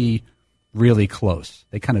couldn't see really close.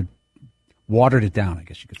 They kind of watered it down, I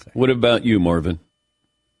guess you could say. What about you, Marvin?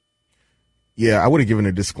 Yeah, I would have given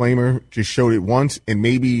a disclaimer, just showed it once, and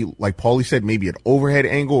maybe, like Paulie said, maybe an overhead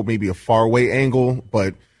angle, maybe a far away angle,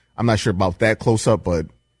 but I'm not sure about that close up, but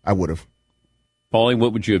I would have. Paulie,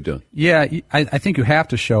 what would you have done? Yeah, I think you have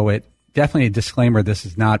to show it. Definitely a disclaimer, this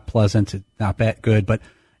is not pleasant, it's not that good, but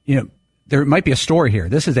there might be a story here.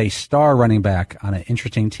 This is a star running back on an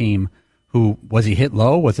interesting team who, was he hit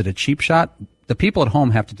low? Was it a cheap shot? The people at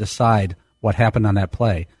home have to decide what happened on that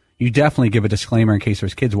play. You definitely give a disclaimer in case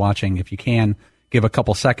there's kids watching. If you can, give a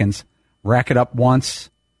couple seconds, rack it up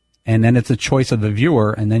once, and then it's a choice of the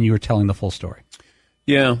viewer, and then you are telling the full story.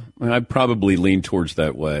 Yeah, I'd probably lean towards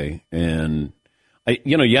that way. And,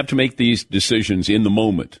 you have to make these decisions in the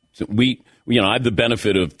moment. So I have the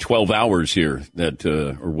benefit of 12 hours here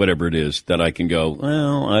or whatever it is that I can go,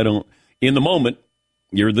 I don't. In the moment,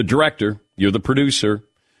 you're the director, you're the producer.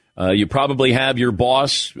 You probably have your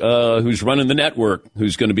boss who's running the network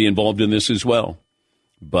who's going to be involved in this as well.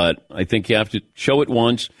 But I think you have to show it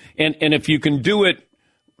once. And if you can do it,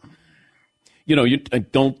 you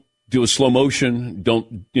don't do a slow motion,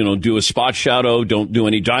 don't, do a spot shadow, don't do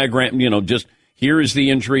any diagram, just here is the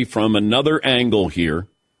injury from another angle here.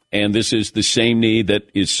 And this is the same knee that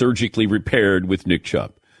is surgically repaired with Nick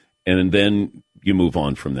Chubb. And then you move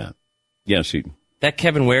on from that. Yes, Eden. That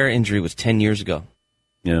Kevin Ware injury was 10 years ago.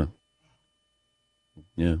 Yeah.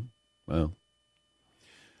 Wow.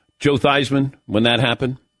 Joe Theismann, when that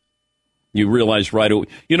happened, you realized right away.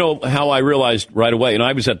 You know how I realized right away, and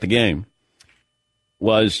I was at the game,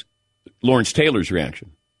 was Lawrence Taylor's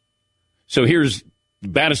reaction. So here's the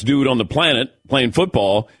baddest dude on the planet playing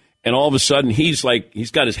football, and all of a sudden he's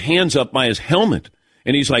got his hands up by his helmet,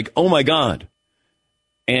 and he's like, oh, my God.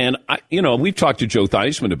 And, we've talked to Joe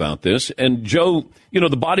Theismann about this, and Joe,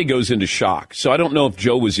 the body goes into shock. So I don't know if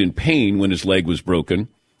Joe was in pain when his leg was broken.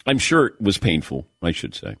 I'm sure it was painful, I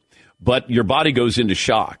should say. But your body goes into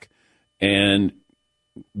shock, and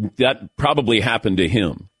that probably happened to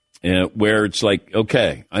him, where it's like,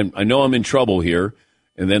 okay, I know I'm in trouble here,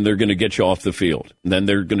 and then they're going to get you off the field. And then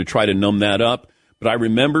they're going to try to numb that up. But I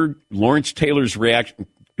remember Lawrence Taylor's reaction,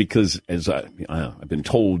 because as I've been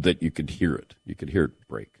told that you could hear it. You could hear it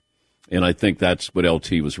break. And I think that's what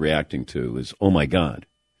LT was reacting to is, oh, my God.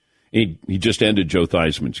 He just ended Joe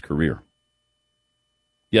Theismann's career.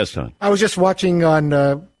 Yes, Tom. I was just watching on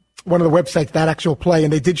one of the websites that actual play,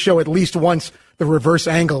 and they did show at least once the reverse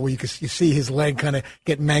angle where you see his leg kind of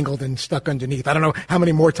get mangled and stuck underneath. I don't know how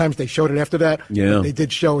many more times they showed it after that. Yeah. But they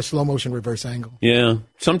did show a slow-motion reverse angle. Yeah.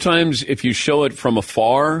 Sometimes if you show it from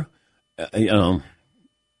afar,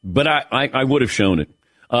 but I would have shown it.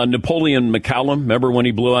 Napoleon McCallum, remember when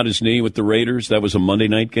he blew out his knee with the Raiders? That was a Monday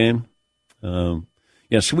night game. So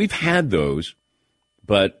we've had those,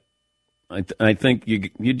 but I think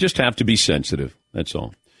you just have to be sensitive. That's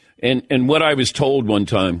all. And what I was told one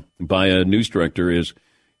time by a news director is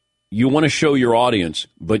you want to show your audience,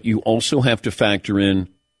 but you also have to factor in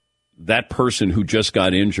that person who just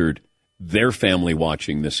got injured, their family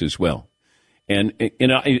watching this as well. And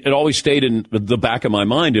it always stayed in the back of my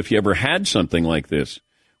mind if you ever had something like this,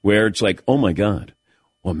 where it's like, oh, my God,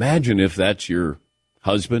 well, imagine if that's your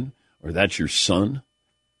husband or that's your son,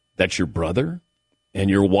 that's your brother, and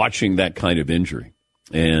you're watching that kind of injury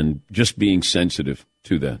and just being sensitive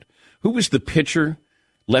to that. Who was the pitcher,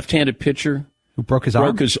 left-handed pitcher? Who broke his arm?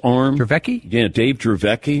 Broke his arm. Dravecki? Yeah, Dave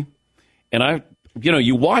Dravecki. And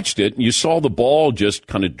you watched it and you saw the ball just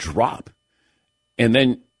kind of drop. And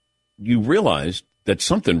then you realized that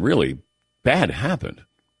something really bad happened.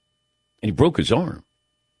 And he broke his arm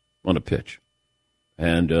on a pitch.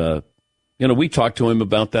 And, we talked to him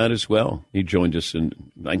about that as well. He joined us,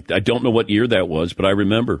 and I don't know what year that was, but I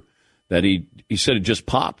remember that he said it just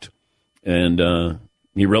popped. And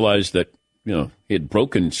he realized that, he had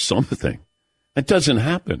broken something. That doesn't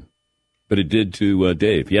happen. But it did to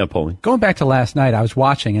Dave. Yeah, Paulie. Going back to last night, I was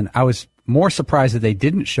watching, and I was more surprised that they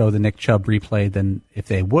didn't show the Nick Chubb replay than if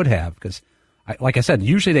they would have. Because, like I said,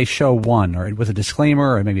 usually they show one, or with a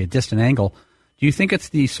disclaimer, or maybe a distant angle. Do you think it's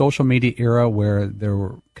the social media era where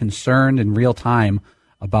they're concerned in real time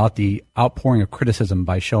about the outpouring of criticism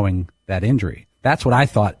by showing that injury? That's what I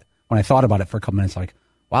thought when I thought about it for a couple minutes. Like,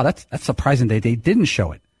 wow, that's surprising they didn't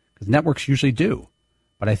show it, because networks usually do.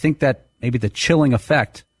 But I think that maybe the chilling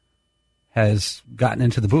effect has gotten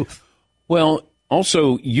into the booth. Well,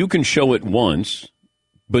 also, you can show it once,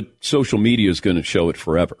 but social media is going to show it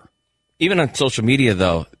forever. Even on social media,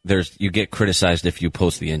 though, you get criticized if you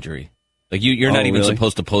post the injury. Like you're not even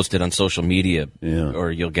supposed to post it on social media,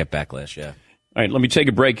 or you'll get backlash. Yeah. All right, let me take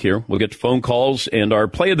a break here. We'll get to phone calls, and our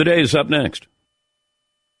play of the day is up next.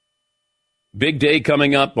 Big day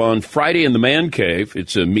coming up on Friday in the Man Cave.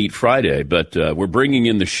 It's a Meat Friday, but we're bringing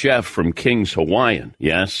in the chef from King's Hawaiian.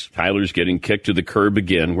 Yes, Tyler's getting kicked to the curb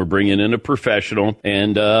again. We're bringing in a professional,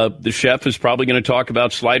 and the chef is probably going to talk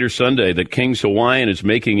about Slider Sunday that King's Hawaiian is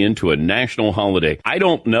making into a national holiday. I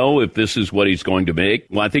don't know if this is what he's going to make.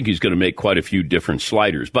 Well, I think he's going to make quite a few different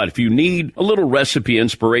sliders, but if you need a little recipe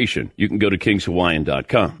inspiration, you can go to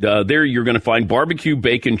kingshawaiian.com. There you're going to find barbecue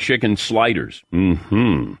bacon chicken sliders.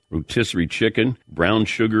 Rotisserie chicken, brown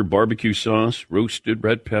sugar barbecue sauce, roasted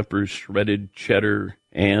red peppers, shredded cheddar,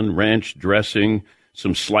 and ranch dressing,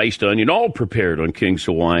 some sliced onion, all prepared on King's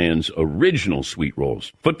Hawaiian's original sweet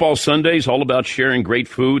rolls. Football Sundays, all about sharing great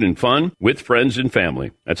food and fun with friends and family.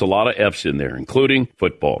 That's a lot of F's in there, including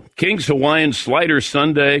football. King's Hawaiian Slider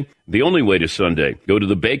Sunday, the only way to Sunday. Go to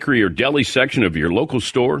the bakery or deli section of your local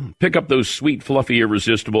store, pick up those sweet, fluffy,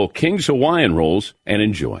 irresistible King's Hawaiian rolls, and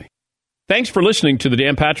enjoy. Thanks for listening to the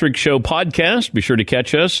Dan Patrick Show podcast. Be sure to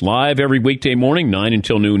catch us live every weekday morning, 9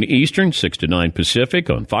 until noon Eastern, 6 to 9 Pacific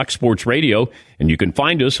on Fox Sports Radio. And you can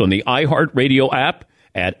find us on the iHeartRadio app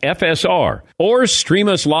at FSR or stream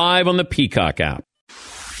us live on the Peacock app.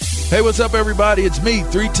 Hey, what's up, everybody? It's me,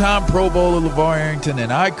 three-time Pro Bowler LeVar Arrington,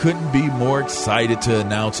 and I couldn't be more excited to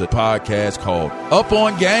announce a podcast called Up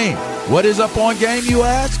On Game. What is Up On Game, you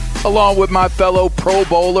ask? Along with my fellow Pro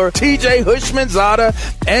Bowler, TJ Hushmanzada,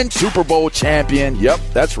 and Super Bowl champion, yep,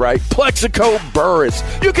 that's right, Plexico Burress.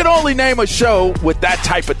 You can only name a show with that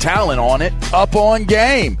type of talent on it. Up On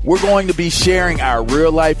Game. We're going to be sharing our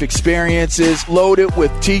real-life experiences loaded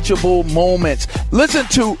with teachable moments. Listen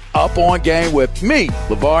to Up On Game with me,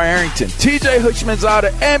 LeVar Arrington, TJ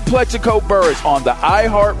Hushmanzada, and Plexico Burress on the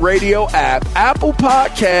iHeartRadio app, Apple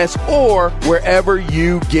Podcasts, or wherever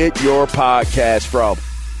you get your podcast from.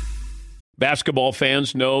 Basketball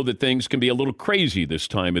fans know that things can be a little crazy this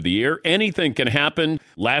time of the year. Anything can happen.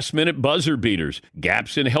 Last-minute buzzer beaters,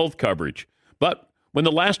 gaps in health coverage. But when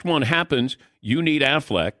the last one happens, you need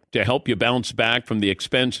Aflac to help you bounce back from the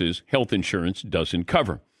expenses health insurance doesn't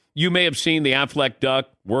cover. You may have seen the Aflac Duck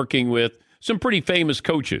working with some pretty famous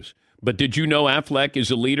coaches. But did you know Aflac is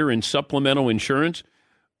a leader in supplemental insurance?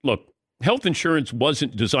 Look, health insurance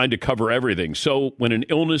wasn't designed to cover everything. So when an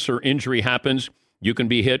illness or injury happens, you can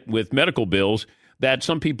be hit with medical bills that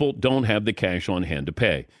some people don't have the cash on hand to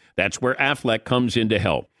pay. That's where Aflac comes in to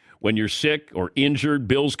help. When you're sick or injured,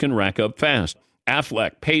 bills can rack up fast.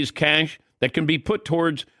 Aflac pays cash that can be put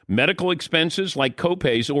towards medical expenses like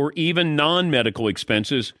copays or even non-medical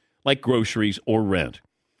expenses like groceries or rent.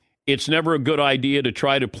 It's never a good idea to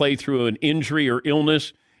try to play through an injury or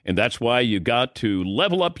illness, and that's why you got to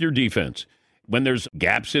level up your defense. When there's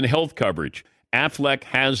gaps in health coverage, Aflac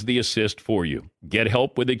has the assist for you. Get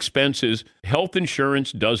help with expenses health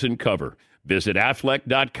insurance doesn't cover. Visit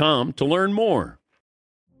Aflac.com to learn more.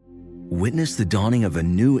 Witness the dawning of a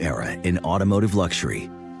new era in automotive luxury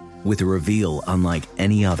with a reveal unlike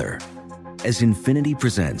any other as Infiniti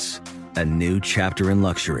presents a new chapter in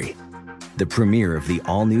luxury, the premiere of the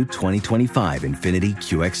all-new 2025 Infiniti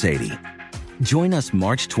QX80. Join us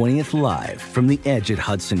March 20th live from the Edge at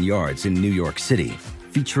Hudson Yards in New York City,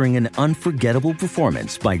 featuring an unforgettable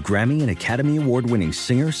performance by Grammy and Academy Award-winning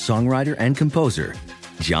singer, songwriter, and composer,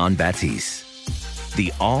 Jon Batiste.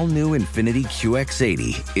 The all-new Infiniti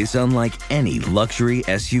QX80 is unlike any luxury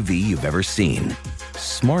SUV you've ever seen.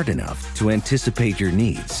 Smart enough to anticipate your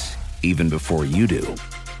needs, even before you do.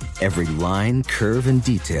 Every line, curve, and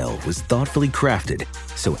detail was thoughtfully crafted,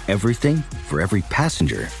 so everything for every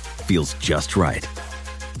passenger feels just right.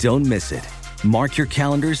 Don't miss it. Mark your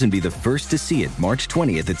calendars and be the first to see it March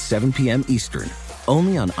 20th at 7 p.m. Eastern,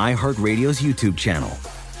 only on iHeartRadio's YouTube channel.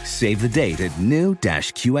 Save the date at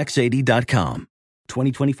new-QX80.com.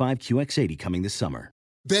 2025 QX80 coming this summer.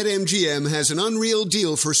 BetMGM has an unreal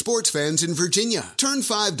deal for sports fans in Virginia. Turn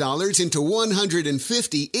 $5 into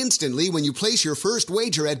 $150 instantly when you place your first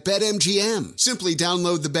wager at BetMGM. Simply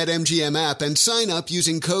download the BetMGM app and sign up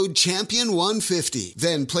using code Champion150.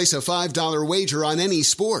 Then place a $5 wager on any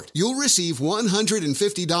sport. You'll receive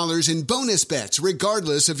 $150 in bonus bets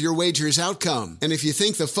regardless of your wager's outcome. And if you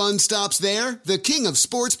think the fun stops there, the King of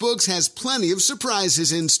Sportsbooks has plenty of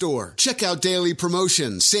surprises in store. Check out daily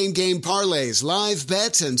promotions, same-game parlays, live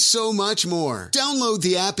bets, and so much more. Download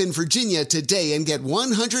the app in Virginia today and get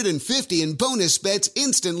 $150 in bonus bets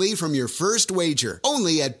instantly from your first wager.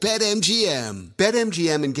 Only at BetMGM.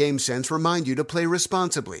 BetMGM and GameSense remind you to play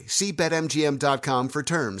responsibly. See BetMGM.com for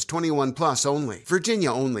terms. 21 plus only.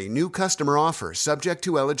 Virginia only. New customer offer. Subject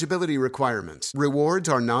to eligibility requirements. Rewards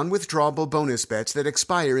are non-withdrawable bonus bets that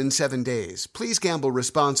expire in 7 days. Please gamble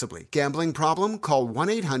responsibly. Gambling problem? Call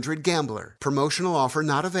 1-800-GAMBLER. Promotional offer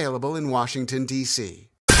not available in Washington, D.C.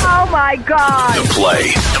 Oh, my God. The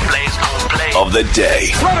play of the day.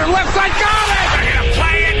 Runner left side, got it! They're going to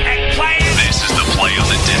play it and play it. This is the play of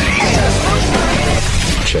the day.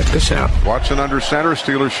 Check this out. Watson under center.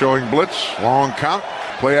 Steelers showing blitz. Long count.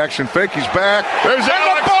 Play action fake. He's back. There's and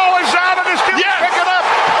the ball is out, and the Steelers pick it up.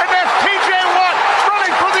 And that's T.J. Watt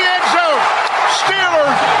running for the end zone.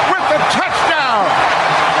 Steelers with the touchdown.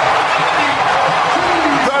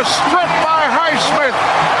 The strip by Highsmith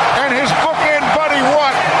and his bookend buddy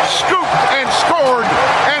Watt scooped and scored,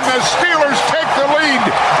 and the Steelers take the lead.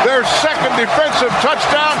 Their second defensive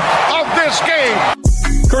touchdown of this game.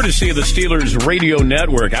 Courtesy of the Steelers radio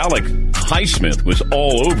network, Alec Highsmith was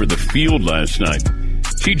all over the field last night.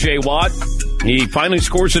 T.J. Watt, he finally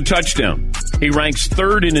scores a touchdown. He ranks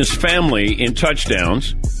third in his family in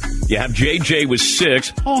touchdowns. You have J.J. with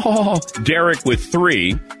 6, Derek with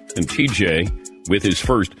 3, and T.J. with his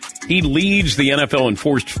first. He leads the NFL in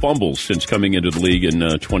forced fumbles since coming into the league in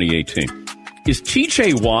 2018. Is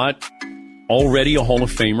T.J. Watt already a Hall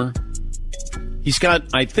of Famer? He's got,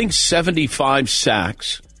 I think, 75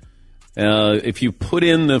 sacks. If you put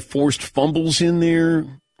in the forced fumbles in there,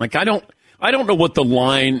 like I don't know what the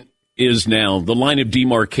line is now, the line of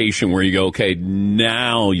demarcation where you go, okay,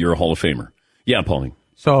 now you're a Hall of Famer. Yeah, Pauline.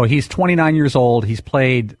 So he's 29 years old. He's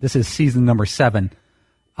played, this is season number 7.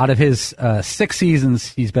 Out of his 6 seasons,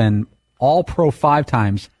 he's been All-Pro 5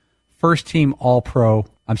 times, first-team All-Pro,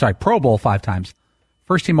 Pro Bowl 5 times,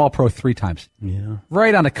 first-team All-Pro 3 times. Yeah.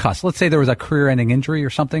 Right on the cusp. Let's say there was a career-ending injury or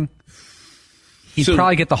something. He'd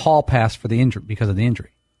probably get the hall pass for the injury because of the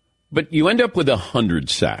injury. But you end up with 100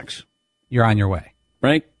 sacks. You're on your way.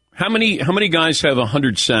 Right? How many guys have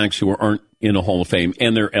 100 sacks who aren't in a Hall of Fame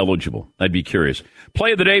and they're eligible? I'd be curious.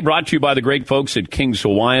 Play of the day brought to you by the great folks at King's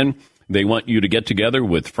Hawaiian. They want you to get together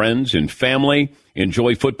with friends and family,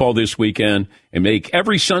 enjoy football this weekend, and make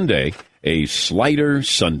every Sunday a Slider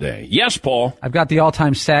Sunday. Yes, Paul? I've got the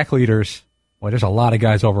all-time sack leaders. Boy, there's a lot of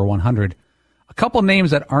guys over 100. A couple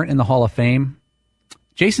names that aren't in the Hall of Fame.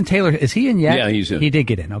 Jason Taylor, is he in yet? Yeah, he's in. He did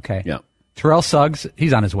get in, okay. Yeah. Terrell Suggs,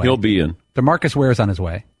 he's on his way. He'll be in. DeMarcus Ware's on his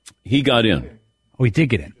way. He got in. Oh, he did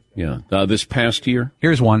get in. Yeah. This past year?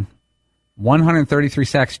 Here's one. 133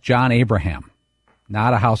 sacks, John Abraham.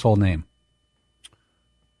 Not a household name.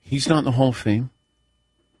 He's not in the Hall of Fame?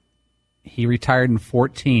 He retired in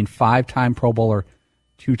 14, 5-time Pro Bowler,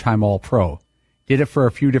 2-time All-Pro. Did it for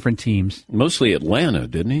a few different teams. Mostly Atlanta,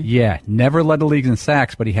 didn't he? Yeah. Never led the league in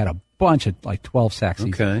sacks, but he had a bunch of, 12 sacks.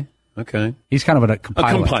 Okay. He's kind of a compiler.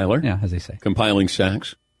 A compiler. Yeah, as they say. Compiling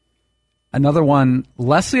sacks. Another one,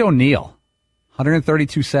 Leslie O'Neal,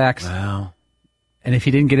 132 sacks. Wow. And if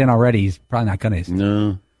he didn't get in already, he's probably not going to.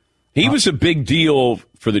 No. He was a big deal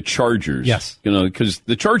for the Chargers. Yes. Because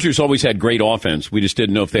the Chargers always had great offense. We just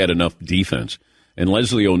didn't know if they had enough defense. And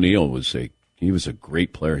Leslie O'Neal was a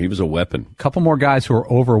great player. He was a weapon. A couple more guys who are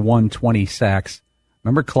over 120 sacks.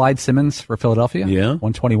 Remember Clyde Simmons for Philadelphia? Yeah.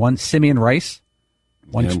 121. Simeon Rice.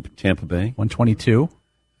 Tampa Bay. 122.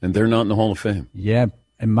 And they're not in the Hall of Fame. Yeah.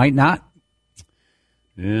 It might not.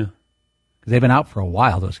 Yeah. Because they've been out for a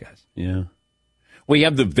while, those guys. Yeah. Well, you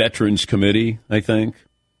have the Veterans Committee, I think.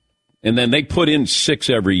 And then they put in 6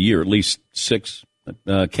 every year. At least 6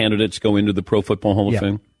 candidates go into the Pro Football Hall of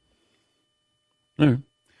Fame. All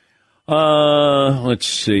right. Let's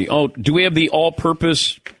see. Oh, do we have the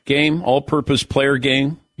all-purpose game, all-purpose player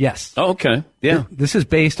game? Yes. Oh, okay. Yeah. This is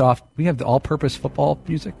based off, we have the all-purpose football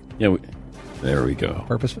music. Yeah. There we go.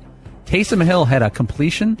 Taysom Hill had a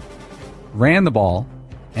completion, ran the ball,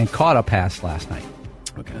 and caught a pass last night.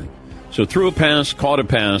 Okay. So threw a pass, caught a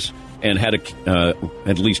pass, and had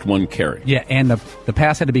at least one carry. Yeah, and the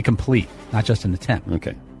pass had to be complete, not just an attempt.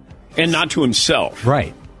 Okay. And not to himself.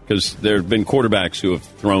 Right. Because there have been quarterbacks who have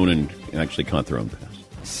thrown and actually caught their own pass.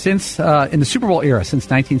 Since in the Super Bowl era, since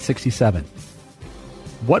 1967,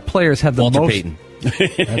 what players have the Walter most? Payton.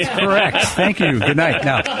 That's correct. Thank you. Good night.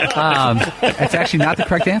 No, that's actually not the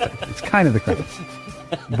correct answer. It's kind of the correct answer.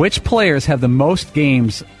 Which players have the most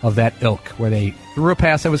games of that ilk, where they threw a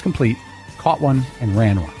pass that was complete, caught one, and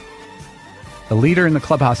ran one? The leader in the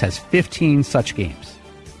clubhouse has 15 such games.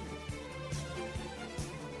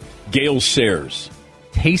 Gale Sayers.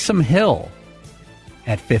 Taysom Hill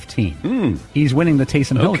at 15. He's winning the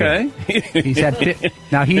Taysom Hill game. He's had to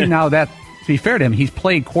be fair to him, he's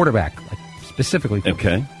played quarterback, like specifically quarterback.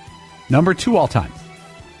 Okay. Number 2 all time.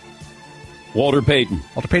 Walter Payton.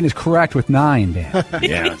 Walter Payton is correct with 9, Dan.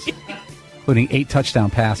 Yes. Including 8 touchdown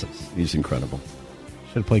passes. He's incredible.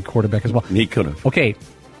 Should have played quarterback as well. He could have. Okay.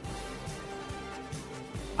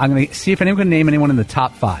 I'm going to see if anyone can name anyone in the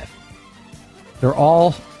top 5. They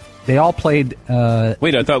all played.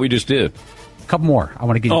 Wait, I thought we just did. A couple more. I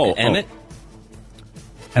want to give you. Emmett?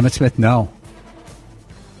 Emmitt Smith, no.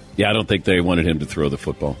 Yeah, I don't think they wanted him to throw the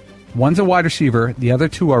football. One's a wide receiver. The other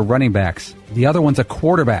 2 are running backs. The other one's a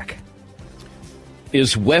quarterback.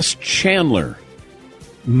 Is Wes Chandler?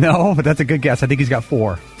 No, but that's a good guess. I think he's got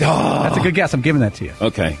 4. That's a good guess. I'm giving that to you.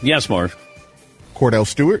 Okay. Yes, Marv. Cordell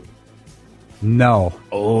Stewart? No.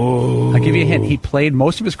 Oh. I'll give you a hint. He played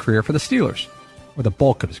most of his career for the Steelers, or the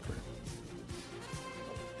bulk of his career.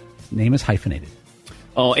 His name is hyphenated.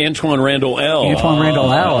 Oh, Antoine Randall L. Antoine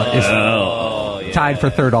Randall L. is tied for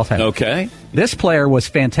 3rd all time. Okay. This player was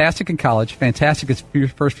fantastic in college, fantastic his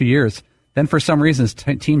first few years. Then for some reason, his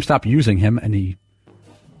team stopped using him, and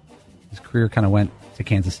his career kind of went to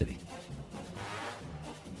Kansas City.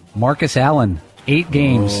 Marcus Allen, 8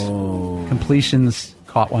 games, completions,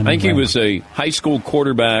 caught one. I think he was a high school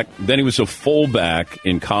quarterback, then he was a fullback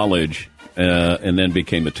in college, and then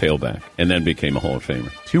became a tailback, and then became a Hall of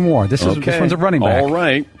Famer. 2 more. This one's a running back. All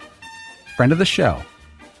right. Friend of the show.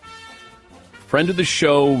 Friend of the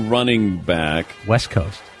show, running back. West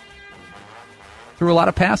Coast. Threw a lot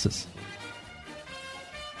of passes.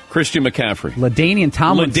 Christian McCaffrey. LaDainian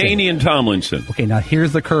Tomlinson. Okay, now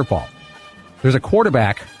here's the curveball. There's a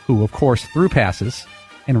quarterback who, of course, threw passes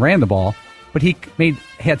and ran the ball, but he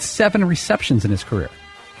had 7 receptions in his career.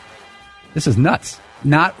 This is nuts.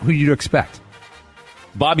 Not who you'd expect.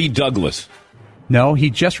 Bobby Douglas. No, he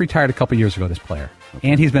just retired a couple years ago, this player.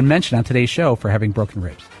 And he's been mentioned on today's show for having broken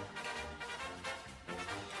ribs.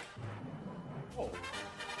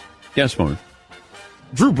 Yes, Mark.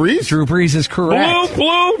 Drew Brees? Drew Brees is correct.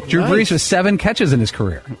 Bloop. Drew Brees with 7 catches in his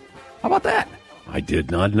career. How about that? I did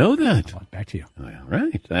not know that. Well, back to you. All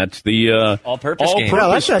right. That's the all-purpose game.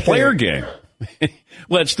 All-purpose player game.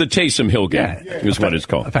 Well, it's the Taysom Hill game, is what it's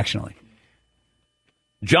called. Affectionately.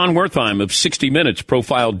 John Wertheim of 60 Minutes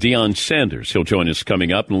profiled Deion Sanders. He'll join us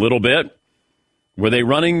coming up in a little bit. Were they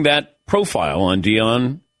running that profile on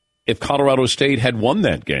Deion if Colorado State had won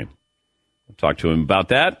that game? We'll talk to him about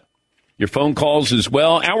that. Your phone calls as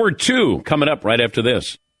well. Hour 2 coming up right after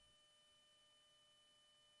this.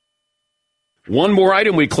 One more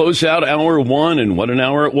item. We close out hour 1, and what an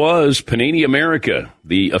hour it was. Panini America,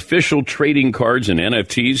 the official trading cards and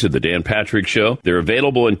NFTs of the Dan Patrick Show. They're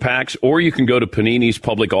available in packs, or you can go to Panini's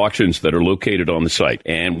public auctions that are located on the site.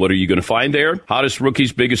 And what are you going to find there? Hottest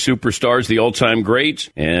rookies, biggest superstars, the all-time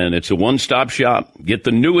greats. And it's a one-stop shop. Get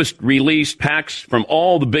the newest released packs from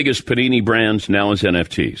all the biggest Panini brands now as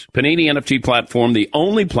NFTs. Panini NFT platform, the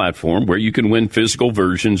only platform where you can win physical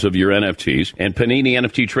versions of your NFTs. And Panini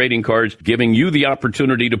NFT trading cards, giving you the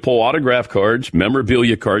opportunity to pull autograph cards,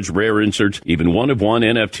 memorabilia cards, rare inserts, even one-of-one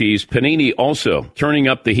NFTs. Panini also turning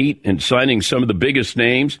up the heat and signing some of the biggest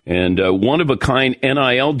names and one-of-a-kind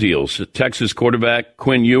NIL deals. Texas quarterback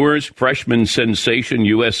Quinn Ewers, freshman sensation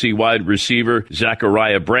USC wide receiver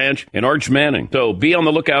Zachariah Branch, and Arch Manning. So be on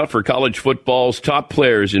the lookout for college football's top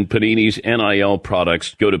players in Panini's NIL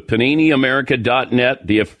products. Go to PaniniAmerica.net,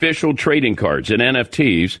 the official trading cards and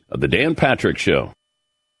NFTs of the Dan Patrick Show.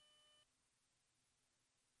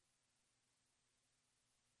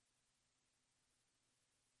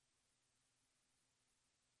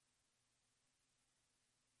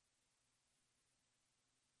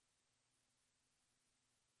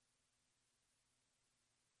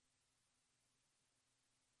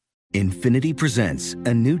 Infinity presents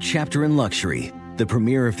a new chapter in luxury, the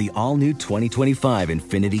premiere of the all-new 2025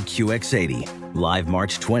 Infinity QX80, live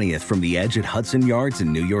March 20th from the Edge at Hudson Yards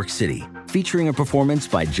in New York City, featuring a performance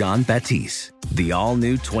by John Batiste. The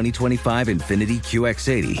all-new 2025 Infinity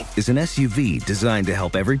QX80 is an SUV designed to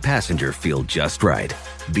help every passenger feel just right.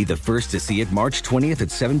 Be the first to see it March 20th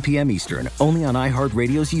at 7 p.m. Eastern, only on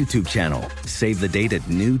iHeartRadio's YouTube channel. Save the date at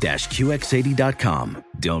new-QX80.com.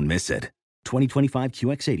 Don't miss it. 2025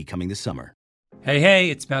 QX80 coming this summer. Hey,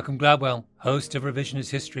 it's Malcolm Gladwell, host of Revisionist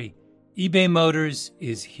History. eBay Motors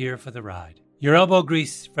is here for the ride. Your elbow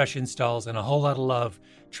grease, fresh installs, and a whole lot of love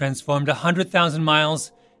transformed 100,000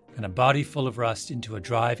 miles and a body full of rust into a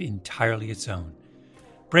drive entirely its own.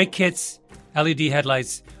 Brake kits, LED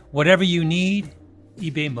headlights, whatever you need,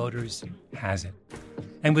 eBay Motors has it.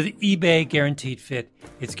 And with eBay Guaranteed Fit,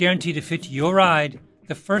 it's guaranteed to fit your ride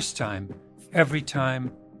the first time, every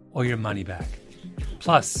time, or your money back.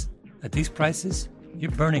 Plus, at these prices, you're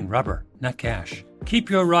burning rubber, not cash. Keep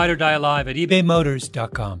your ride or die alive at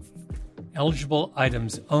ebaymotors.com. Eligible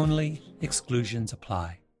items only. Exclusions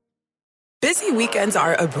apply. Busy weekends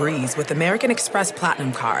are a breeze with American Express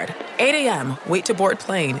Platinum Card. 8 a.m., wait to board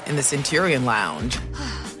plane in the Centurion Lounge.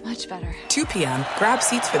 Much better. 2 p.m., grab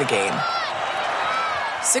seats for the game.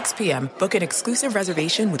 6 p.m., book an exclusive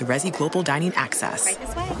reservation with Resi Global Dining Access. Right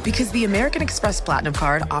this way? Because the American Express Platinum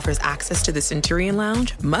Card offers access to the Centurion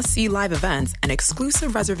Lounge, must-see live events, and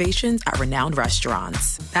exclusive reservations at renowned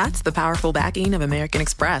restaurants. That's the powerful backing of American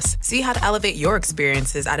Express. See how to elevate your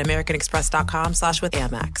experiences at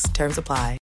americanexpress.com/withAmex. Terms apply.